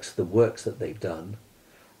 works, the works that they've done.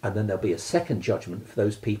 And then there'll be a second judgment for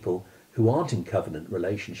those people who aren't in covenant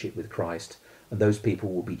relationship with Christ, and those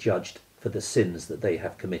people will be judged for the sins that they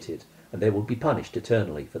have committed, and they will be punished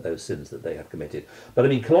eternally for those sins that they have committed. But I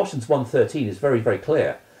mean, Colossians 1:13 is very, very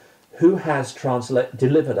clear. Who has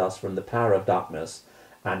delivered us from the power of darkness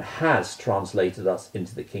and has translated us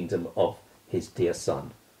into the kingdom of his dear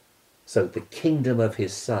Son. So the kingdom of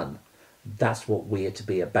his Son, that's what we are to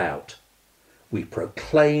be about. We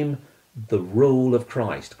proclaim the rule of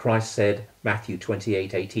Christ. Christ said, Matthew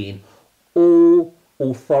 28:18, all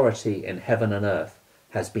authority in heaven and earth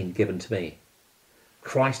has been given to me.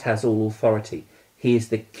 Christ has all authority. He is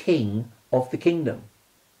the king of the kingdom.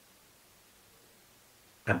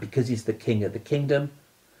 And because he's the king of the kingdom,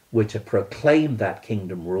 we're to proclaim that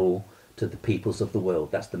kingdom rule to the peoples of the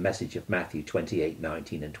world. That's the message of Matthew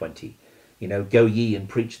 28:19 and 20. You know, go ye and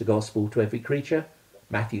preach the gospel to every creature.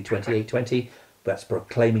 Matthew 28:20. That's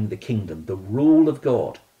proclaiming the kingdom, the rule of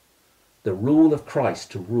God, the rule of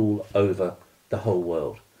Christ to rule over the whole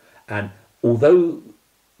world. And although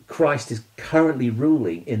Christ is currently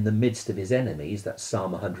ruling in the midst of his enemies, that's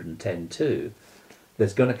Psalm 110:2,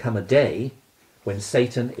 there's going to come a day when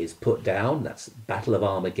Satan is put down. That's Battle of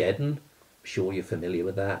Armageddon. I'm sure you're familiar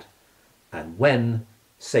with that. And when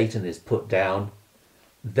Satan is put down,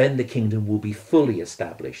 then the kingdom will be fully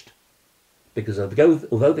established. Because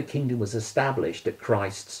although the kingdom was established at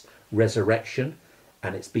Christ's resurrection,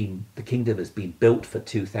 and the kingdom has been built for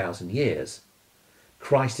 2,000 years,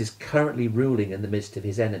 Christ is currently ruling in the midst of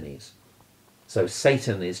his enemies. So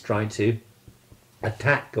Satan is trying to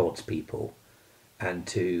attack God's people and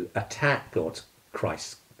to attack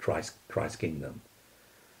Christ's kingdom.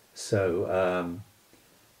 So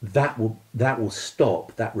that will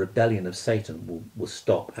stop. That rebellion of Satan will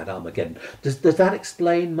stop at Armageddon. Does that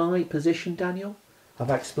explain my position, Daniel? Have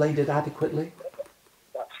I explained it adequately?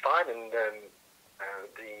 That's fine. And the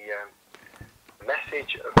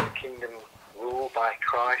message of the kingdom rule by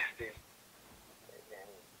Christ is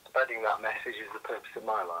spreading that message is the purpose of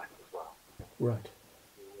my life as well. Right.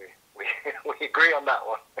 We agree on that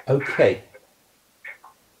one. Okay.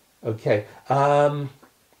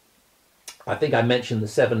 I think I mentioned the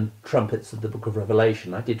 7 trumpets of the book of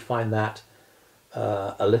Revelation. I did find that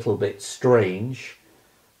a little bit strange.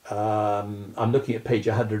 I'm looking at page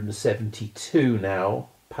 172 now,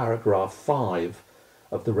 paragraph 5,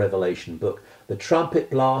 of the Revelation book. The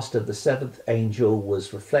trumpet blast of the seventh angel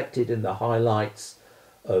was reflected in the highlights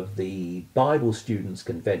of the Bible Students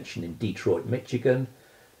Convention in Detroit, Michigan,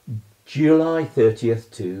 July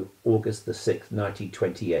 30th to August the 6th,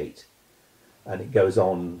 1928. And it goes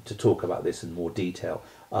on to talk about this in more detail.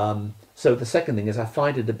 So the second thing is, I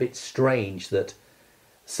find it a bit strange that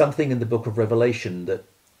something in the book of Revelation that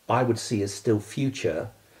I would see as still future,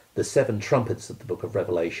 the seven trumpets of the book of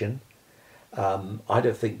Revelation, I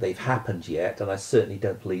don't think they've happened yet, and I certainly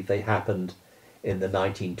don't believe they happened in the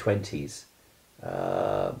 1920s.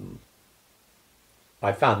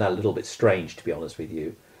 I found that a little bit strange, to be honest with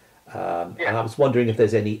you. And I was wondering if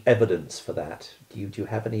there's any evidence for that. Do you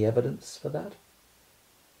have any evidence for that?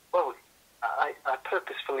 Well, I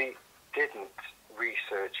purposefully didn't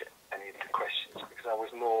research any of the questions because I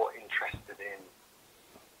was more interested in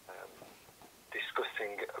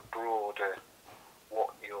discussing a broader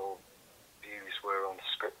what your views were on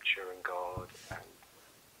Scripture and God,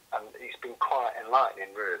 and it's been quite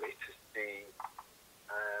enlightening, really, to see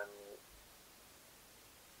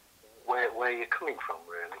where you're coming from,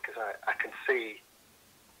 really, because I can see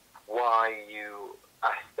why you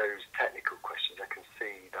ask those technical questions. I can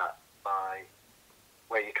see that by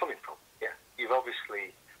where you're coming from. Yeah, you've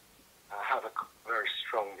obviously have a very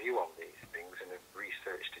strong view on these things and have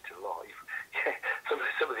researched it a lot.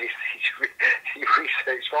 Some of these things you've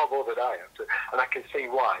researched far more than I have, and I can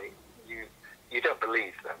see why you don't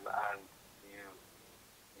believe them, and you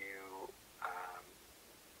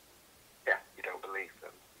don't believe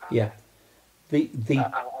them. Yeah. I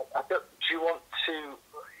don't, do you want to?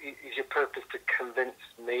 Is your purpose to convince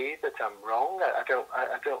me that I'm wrong? I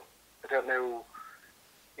don't know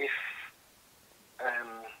if.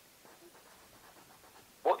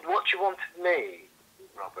 What do you want of me,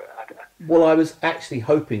 Robert? Well, I was actually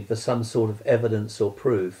hoping for some sort of evidence or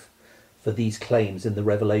proof for these claims in the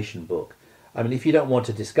Revelation book. I mean, if you don't want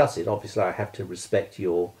to discuss it, obviously I have to respect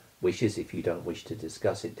your wishes if you don't wish to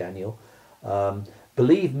discuss it, Daniel.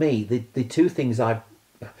 Believe me, the two things I've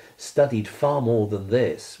studied far more than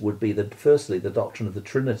this would be, firstly, the doctrine of the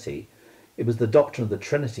Trinity. It was the doctrine of the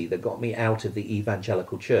Trinity that got me out of the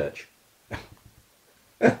evangelical church.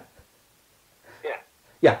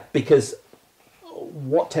 Yeah, because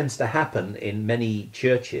what tends to happen in many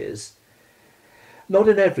churches, not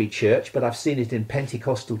in every church, but I've seen it in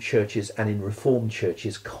Pentecostal churches and in Reformed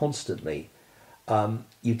churches constantly,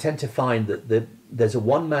 you tend to find that there's a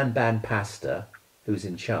one-man band pastor who's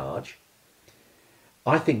in charge.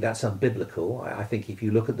 I think that's unbiblical. I think if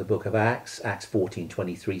you look at the book of Acts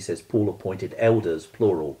 14:23 says Paul appointed elders,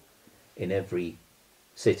 plural, in every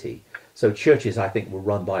city. So churches, I think, were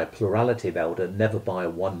run by a plurality of elder, never by a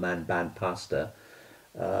one-man band pastor.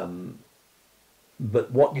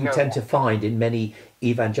 But what you tend to find in many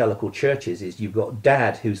evangelical churches is you've got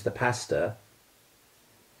dad who's the pastor,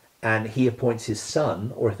 and he appoints his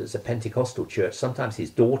son, or if it's a Pentecostal church, sometimes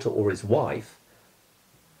his daughter or his wife,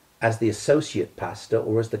 as the associate pastor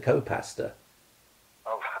or as the co-pastor.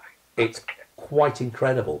 Oh, it's quite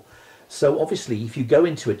incredible. So obviously, if you go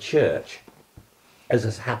into a church, as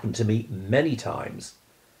has happened to me many times,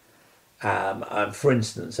 for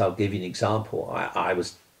instance, I'll give you an example. I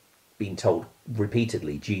was being told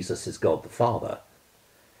repeatedly Jesus is God the Father,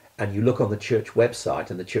 and you look on the church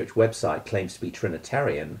website, and the church website claims to be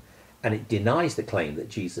Trinitarian, and it denies the claim that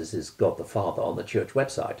Jesus is God the Father on the church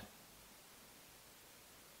website.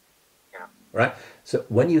 Yeah. Right? So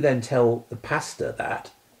when you then tell the pastor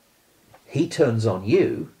that, he turns on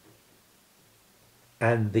you,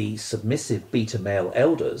 and the submissive beta male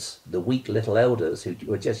elders, the weak little elders who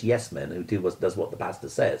are just yes men who does what the pastor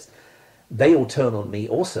says, they all turn on me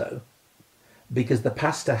also, because the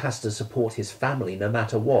pastor has to support his family no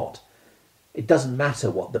matter what. It doesn't matter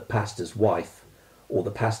what the pastor's wife or the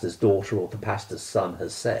pastor's daughter or the pastor's son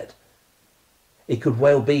has said. It could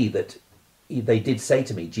well be that they did say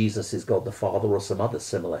to me, Jesus is God the Father, or some other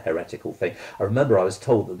similar heretical thing. I remember I was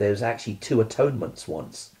told that there was actually 2 atonements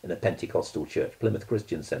once in a Pentecostal church, Plymouth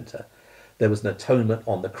Christian Centre. There was an atonement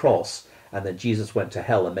on the cross, and then Jesus went to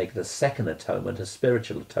hell and made a second atonement, a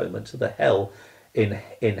spiritual atonement to the hell, in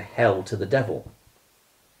hell to the devil.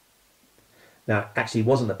 Now, actually, it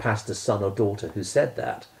wasn't the pastor's son or daughter who said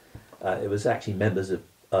that. It was actually members of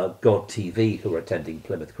God TV who were attending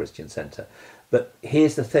Plymouth Christian Centre. But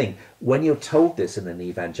here's the thing, when you're told this in an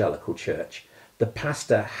evangelical church, the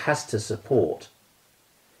pastor has to support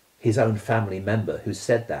his own family member who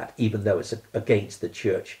said that, even though it's against the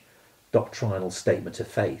church doctrinal statement of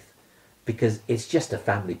faith, because it's just a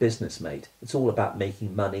family business, mate. It's all about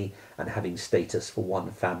making money and having status for one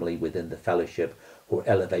family within the fellowship, who are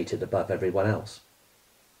elevated above everyone else.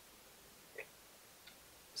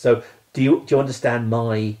 So do you understand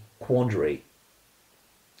my quandary?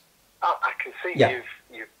 I can see Yeah.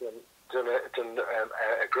 you've done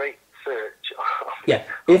a great search. Yeah.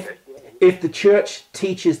 If the church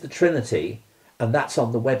teaches the Trinity, and that's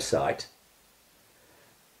on the website,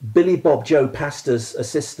 Billy Bob Joe pastor's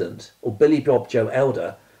assistant or Billy Bob Joe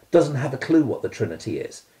elder doesn't have a clue what the Trinity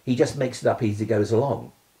is. He just makes it up as he goes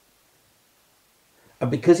along. And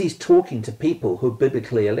because he's talking to people who are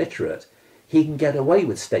biblically illiterate, he can get away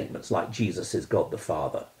with statements like Jesus is God the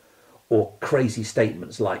Father, or crazy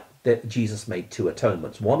statements like that Jesus made 2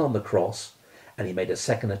 atonements, one on the cross, and he made a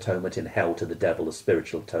second atonement in hell to the devil, a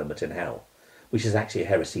spiritual atonement in hell, which is actually a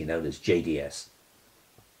heresy known as JDS.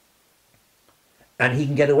 And he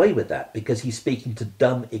can get away with that because he's speaking to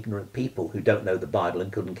dumb, ignorant people who don't know the Bible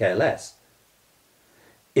and couldn't care less.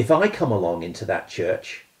 If I come along into that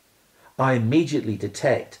church, I immediately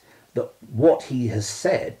detect that what he has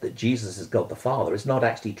said, that Jesus is God the Father, is not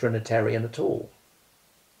actually Trinitarian at all.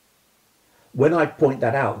 When I point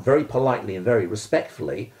that out very politely and very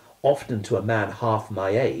respectfully, often to a man half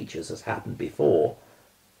my age, as has happened before,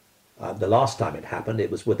 the last time it happened,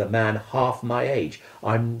 it was with a man half my age.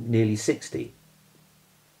 I'm nearly 60.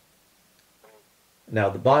 Now,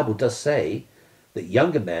 the Bible does say that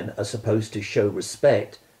younger men are supposed to show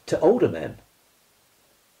respect to older men,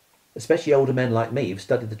 especially older men like me who've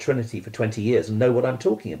studied the Trinity for 20 years and know what I'm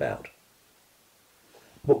talking about.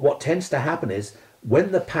 But what tends to happen is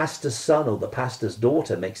when the pastor's son or the pastor's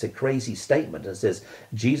daughter makes a crazy statement and says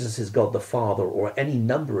Jesus is God the Father, or any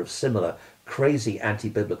number of similar crazy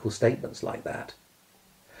anti-biblical statements like that,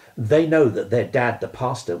 they know that their dad, the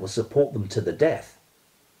pastor, will support them to the death.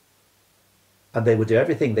 And they will do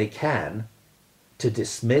everything they can to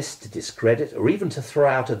dismiss, to discredit, or even to throw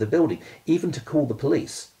out of the building, even to call the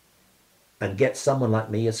police and get someone like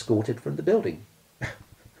me escorted from the building.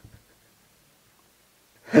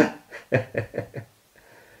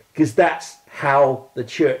 Because that's how the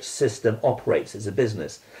church system operates as a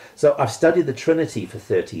business. So I've studied the Trinity for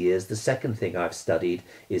 30 years. The second thing I've studied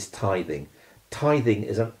is tithing. Tithing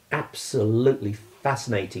is an absolutely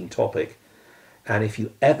fascinating topic. And if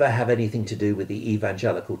you ever have anything to do with the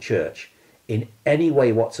evangelical church in any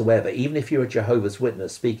way whatsoever, even if you're a Jehovah's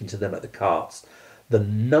Witness speaking to them at the carts, the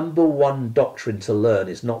number one doctrine to learn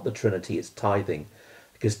is not the Trinity, it's tithing.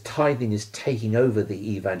 Because tithing is taking over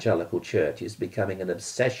the evangelical church. It's becoming an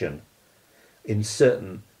obsession in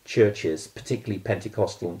certain churches, particularly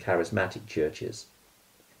Pentecostal and charismatic churches,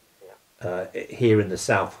 here in the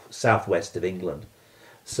southwest of England.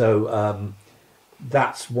 So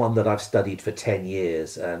that's one that I've studied for 10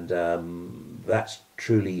 years, and that's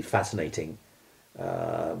truly fascinating.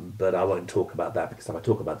 But I won't talk about that, because if I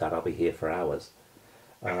talk about that, I'll be here for hours.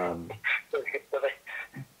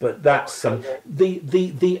 But that's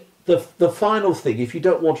the final thing. If you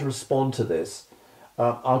don't want to respond to this,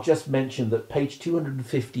 I'll just mention that page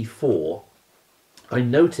 254, I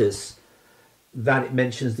notice that it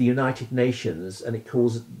mentions the United Nations and it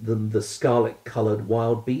calls them the scarlet-coloured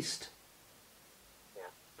wild beast.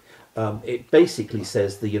 It basically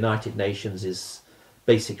says the United Nations is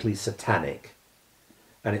basically satanic,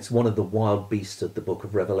 and it's one of the wild beasts of the book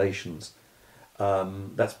of Revelations.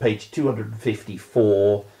 That's page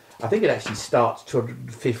 254. I think it actually starts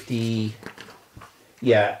 250.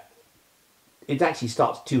 Yeah, it actually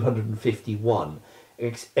starts 251,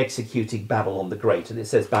 executing Babylon the Great. And it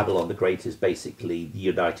says Babylon the Great is basically the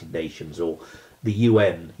United Nations, or the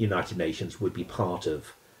UN, United Nations, would be part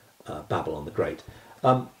of Babylon the Great.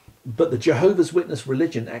 But the Jehovah's Witness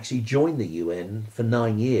religion actually joined the UN for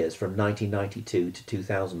 9 years, from 1992 to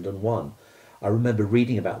 2001. I remember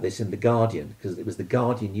reading about this in The Guardian, because it was the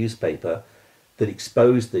Guardian newspaper that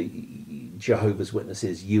exposed the Jehovah's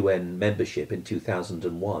Witnesses UN membership in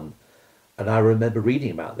 2001. And I remember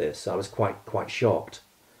reading about this. I was quite shocked.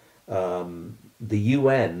 The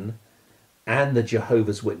UN and the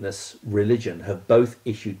Jehovah's Witness religion have both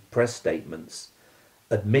issued press statements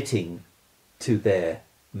admitting to their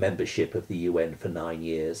membership of the UN for 9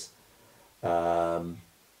 years. The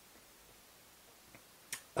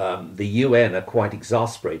UN are quite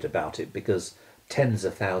exasperated about it, because tens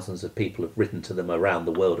of thousands of people have written to them around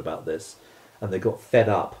the world about this, and they got fed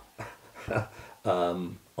up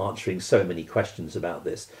answering so many questions about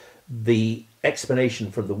this. The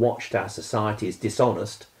explanation from the Watchtower Society is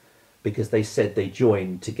dishonest, because they said they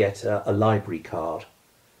joined to get a library card,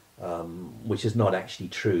 which is not actually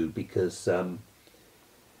true, because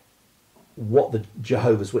what the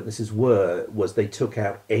Jehovah's Witnesses was they took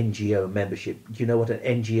out NGO membership. Do you know what an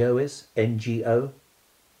NGO is? NGO?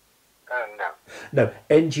 No. No,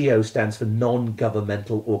 NGO stands for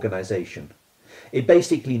non-governmental organisation. It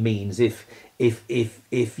basically means if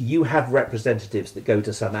you have representatives that go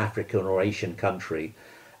to some African or Asian country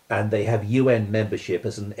and they have UN membership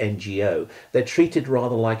as an NGO, they're treated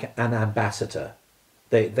rather like an ambassador.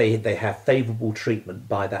 They have favourable treatment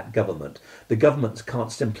by that government. The governments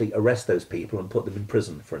can't simply arrest those people and put them in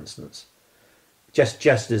prison, for instance. Just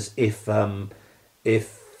as if the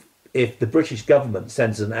British government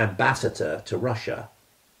sends an ambassador to Russia,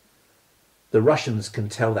 the Russians can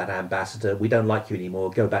tell that ambassador, we don't like you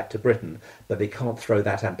anymore, go back to Britain, but they can't throw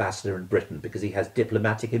that ambassador in Britain because he has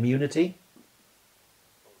diplomatic immunity.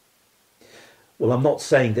 Well, I'm not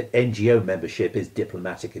saying that NGO membership is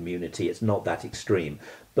diplomatic immunity, it's not that extreme,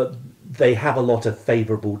 but they have a lot of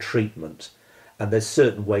favourable treatment, and there's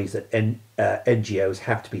certain ways that NGOs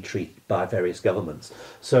have to be treated by various governments.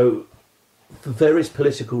 So, for various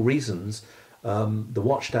political reasons, the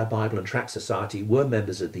Watchtower Bible and Tract Society were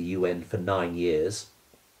members of the UN for 9 years.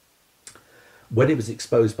 When it was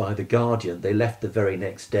exposed by The Guardian, they left the very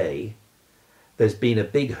next day. There's been a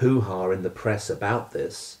big hoo-ha in the press about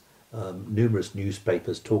this. Numerous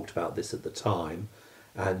newspapers talked about this at the time,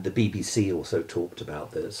 and the BBC also talked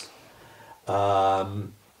about this.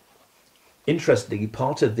 Interestingly,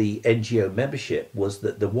 part of the NGO membership was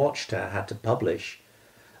that the Watchtower had to publish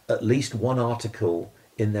at least one article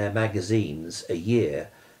in their magazines a year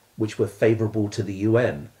which were favourable to the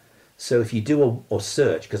UN. So if you do a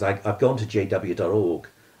search, because I've gone to jw.org,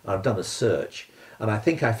 I've done a search, and I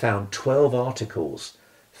think I found 12 articles,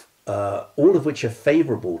 all of which are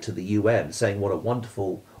favourable to the UN, saying what a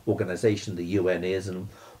wonderful organisation the UN is and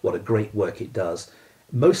what a great work it does.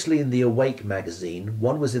 Mostly in the Awake magazine.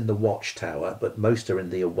 One was in the Watchtower, but most are in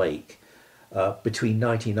the Awake, between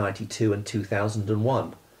 1992 and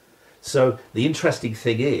 2001. So the interesting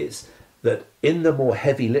thing is that in the more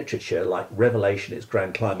heavy literature, like Revelation, its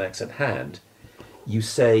grand climax at hand, you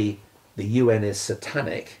say the UN is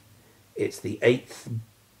satanic. It's the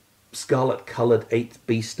scarlet-coloured eighth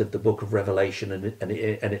beast of the book of Revelation, and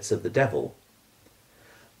it's of the devil.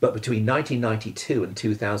 But between 1992 and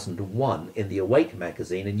 2001, in the Awake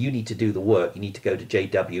magazine, and you need to do the work, you need to go to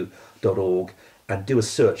jw.org and do a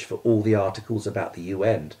search for all the articles about the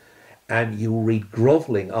UN. And you'll read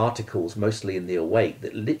grovelling articles, mostly in the Awake,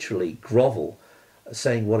 that literally grovel,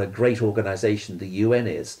 saying what a great organisation the UN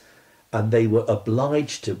is. And they were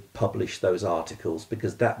obliged to publish those articles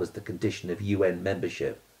because that was the condition of UN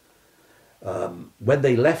membership. When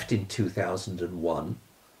they left in 2001,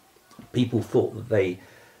 people thought that they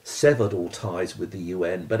severed all ties with the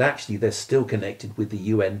UN, but actually they're still connected with the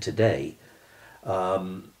UN today,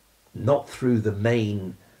 not through the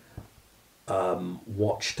main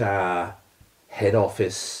Watchtower head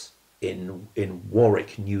office in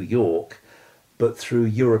Warwick, New York, but through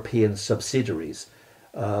European subsidiaries.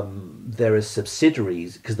 There are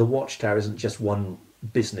subsidiaries, because the Watchtower isn't just one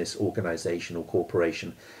business organisation or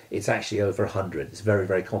corporation, it's actually over 100. It's very,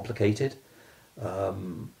 very complicated.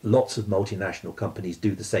 Lots of multinational companies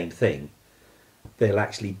do the same thing. They'll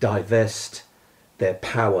actually divest their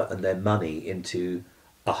power and their money into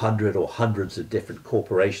 100 or hundreds of different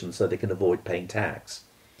corporations so they can avoid paying tax.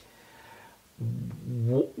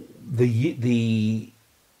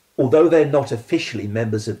 Although they're not officially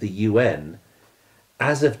members of the UN,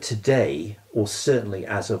 as of today, or certainly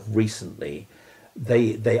as of recently,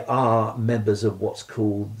 they are members of what's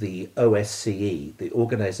called the OSCE, the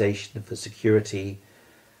Organization for Security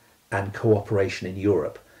and Cooperation in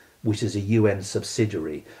Europe, which is a UN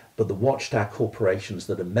subsidiary. But the Watchtower corporations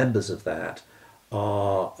that are members of that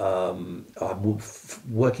are, I'm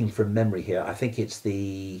working from memory here, I think it's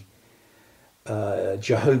the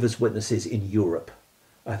Jehovah's Witnesses in Europe.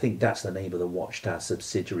 I think that's the name of the Watchtower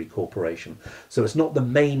subsidiary corporation. So it's not the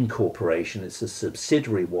main corporation, it's a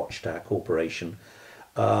subsidiary Watchtower corporation.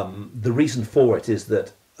 The reason for it is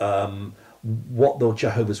that what the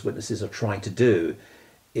Jehovah's Witnesses are trying to do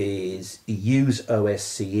is use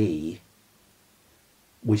OSCE,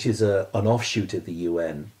 which is an offshoot of the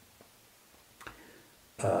UN,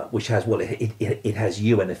 which has, well, it has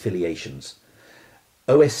UN affiliations.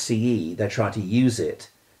 OSCE, they're trying to use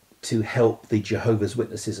it to help the Jehovah's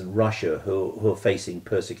Witnesses in Russia who are facing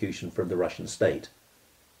persecution from the Russian state.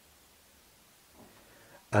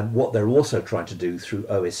 And what they're also trying to do through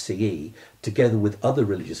OSCE, together with other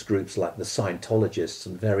religious groups like the Scientologists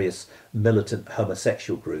and various militant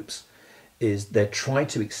homosexual groups, is they're trying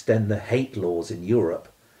to extend the hate laws in Europe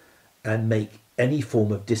and make any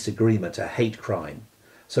form of disagreement a hate crime.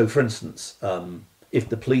 So, for instance, if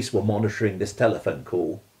the police were monitoring this telephone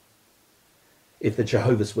call, if the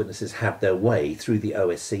Jehovah's Witnesses had their way through the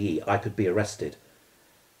OSCE, I could be arrested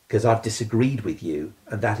because I've disagreed with you,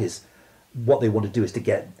 and that is what they want to do, is to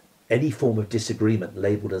get any form of disagreement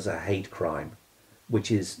labelled as a hate crime, which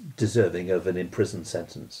is deserving of an imprisoned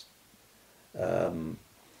sentence.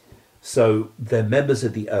 So they're members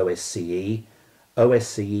of the OSCE.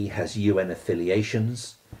 OSCE has UN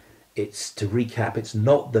affiliations. It's, to recap, it's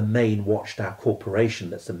not the main Watchtower Corporation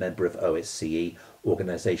that's a member of OSCE,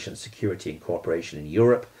 Organisation of Security and Cooperation in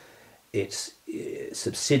Europe. It's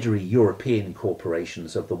subsidiary European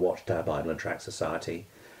corporations of the Watchtower Bible and Tract Society.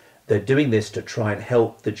 They're doing this to try and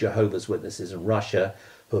help the Jehovah's Witnesses in Russia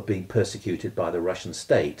who are being persecuted by the Russian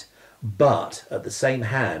state. But at the same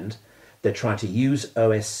hand, they're trying to use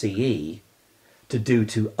OSCE to do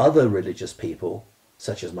to other religious people,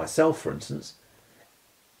 such as myself, for instance,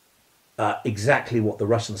 exactly what the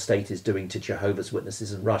Russian state is doing to Jehovah's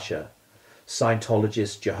Witnesses in Russia.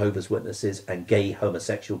 Scientologists, Jehovah's Witnesses, and gay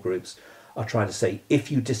homosexual groups are trying to say,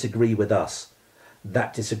 if you disagree with us,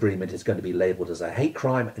 that disagreement is going to be labelled as a hate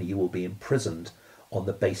crime and you will be imprisoned on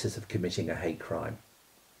the basis of committing a hate crime.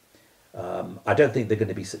 I don't think they're going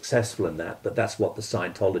to be successful in that, but that's what the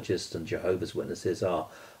Scientologists and Jehovah's Witnesses are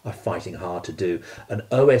fighting hard to do. And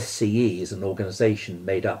OSCE is an organisation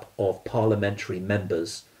made up of parliamentary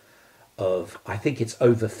members of, I think it's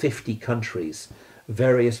over 50 countries,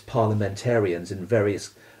 various parliamentarians in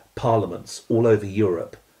various parliaments all over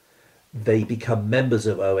Europe. They become members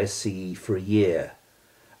of OSCE for a year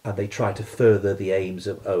and they try to further the aims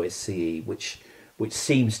of OSCE, which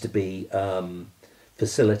seems to be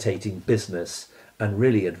facilitating business and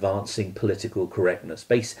really advancing political correctness,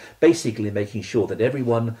 basically making sure that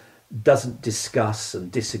everyone doesn't discuss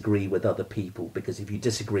and disagree with other people, because if you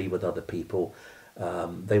disagree with other people,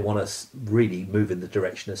 they want us really move in the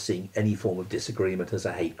direction of seeing any form of disagreement as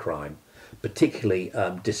a hate crime, particularly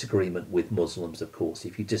disagreement with Muslims, of course.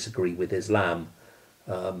 If you disagree with Islam,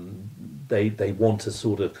 they want to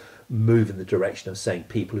sort of move in the direction of saying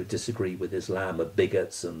people who disagree with Islam are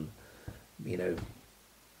bigots and, you know,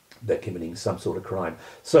 they're committing some sort of crime.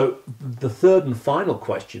 So the third and final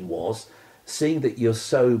question was, seeing that you're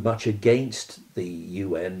so much against the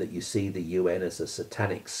UN, that you see the UN as a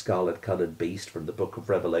satanic scarlet-coloured beast from the book of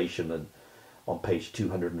Revelation, and on page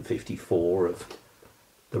 254 of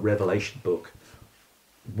the Revelation book,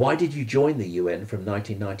 why did you join the UN from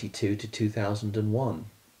 1992 to 2001?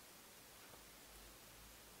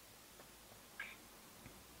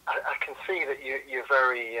 I can see that you're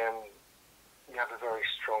very... you have a very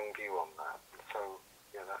strong view on that, so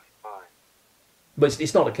yeah, that's fine. But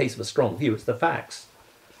it's not a case of a strong view, it's the facts.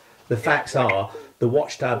 The facts are, the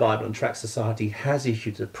Watchtower Bible and Tract Society has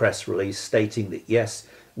issued a press release stating that yes,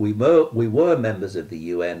 we were members of the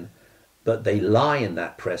UN, but they lie in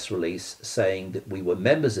that press release saying that we were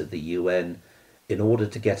members of the UN in order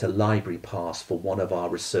to get a library pass for one of our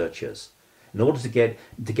researchers. In order to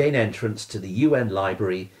gain entrance to the UN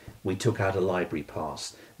library, we took out a library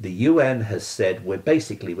pass. The UN has said we're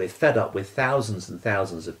fed up with thousands and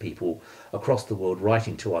thousands of people across the world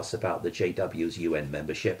writing to us about the JW's UN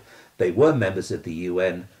membership. They were members of the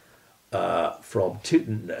UN from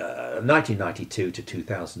 1992 to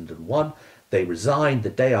 2001. They resigned the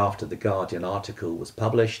day after the Guardian article was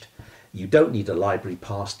published. You don't need a library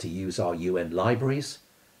pass to use our UN libraries.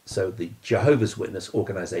 So the Jehovah's Witness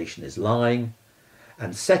organisation is lying.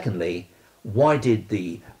 And secondly, why did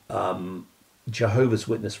the Jehovah's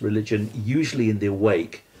Witness religion, usually in the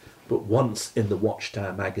Awake, but once in the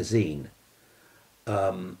Watchtower magazine,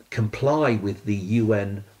 comply with the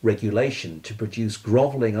UN regulation to produce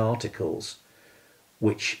grovelling articles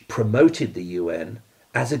which promoted the UN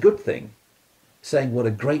as a good thing, saying what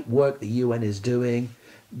a great work the UN is doing?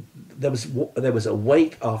 There was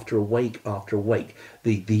awake after awake after awake.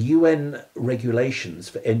 The UN regulations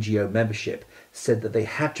for NGO membership said that they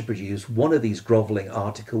had to produce one of these grovelling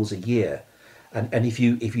articles a year. And if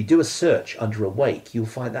you do a search under Awake, you'll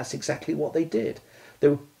find that's exactly what they did. They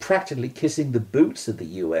were practically kissing the boots of the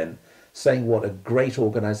UN, saying what a great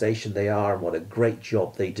organisation they are and what a great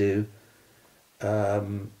job they do.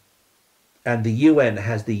 And the UN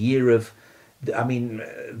has the year of, I mean,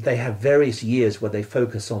 they have various years where they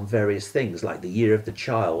focus on various things, like the year of the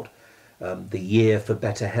child, the year for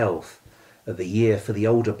better health, the year for the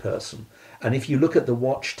older person. And if you look at the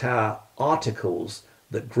Watchtower articles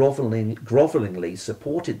that grovellingly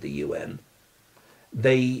supported the UN,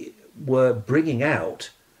 they were bringing out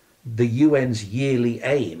the UN's yearly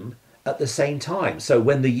aim at the same time. So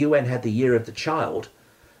when the UN had the year of the child,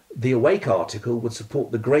 the Awake article would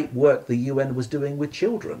support the great work the UN was doing with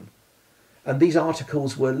children. And these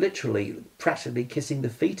articles were literally practically kissing the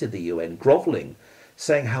feet of the UN, grovelling,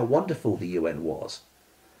 saying how wonderful the UN was.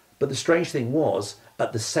 But the strange thing was,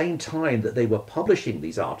 at the same time that they were publishing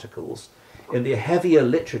these articles, In the heavier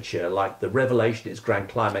literature, like the Revelation, its Grand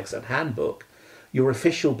Climax and Handbook, your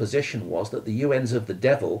official position was that the UN's of the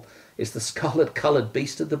devil is the scarlet-coloured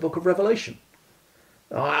beast of the Book of Revelation.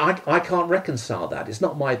 I can't reconcile that. It's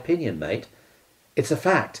not my opinion, mate. It's a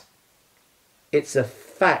fact. It's a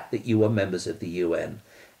fact that you were members of the UN,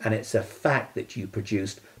 and it's a fact that you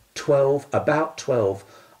produced about 12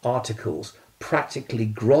 articles practically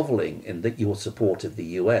grovelling in your support of the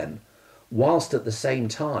UN, whilst at the same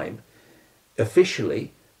time,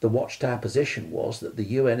 officially, the Watchtower position was that the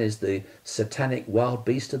UN is the satanic wild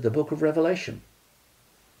beast of the Book of Revelation.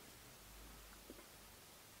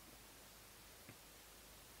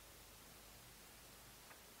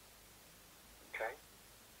 Okay.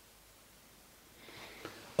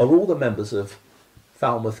 Are all the members of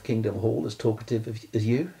Falmouth Kingdom Hall as talkative as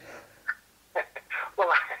you? Well,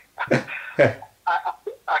 I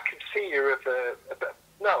can see you're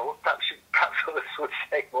no, perhaps others would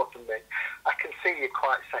say more than me. I can see you're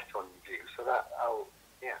quite set on your view, so that's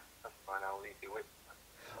fine. I'll leave you with that.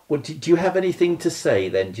 Well, do you have anything to say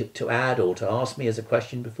then, to add or to ask me as a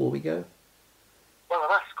question before we go? Well,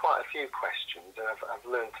 I've asked quite a few questions, and I've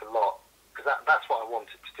learned a lot, because that's what I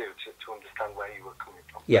wanted to do, to understand where you were coming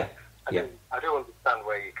from. Yeah. I do understand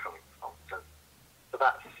where you're coming from, so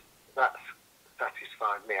that's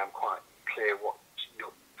satisfied me. I'm quite clear what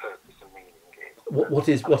your purpose and meaning is.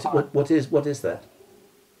 What is that?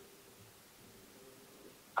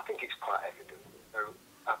 I think it's quite evident. So,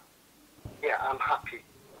 I'm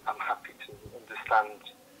happy to understand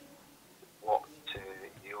what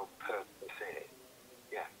your purpose is.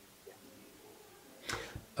 Yeah.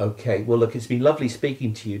 Okay, well look, it's been lovely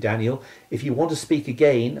speaking to you, Daniel. If you want to speak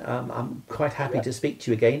again, I'm quite happy to speak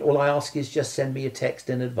to you again. All I ask is just send me a text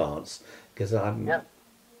in advance, because I'm... Yeah.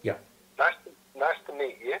 Yeah. Nice to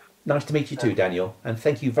meet you. Nice to meet you too, Daniel. And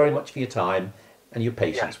thank you very much for your time and your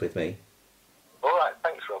patience with me. All right,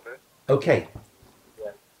 thanks, Robert. Okay.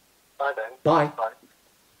 Yeah. Bye then. Bye. Bye.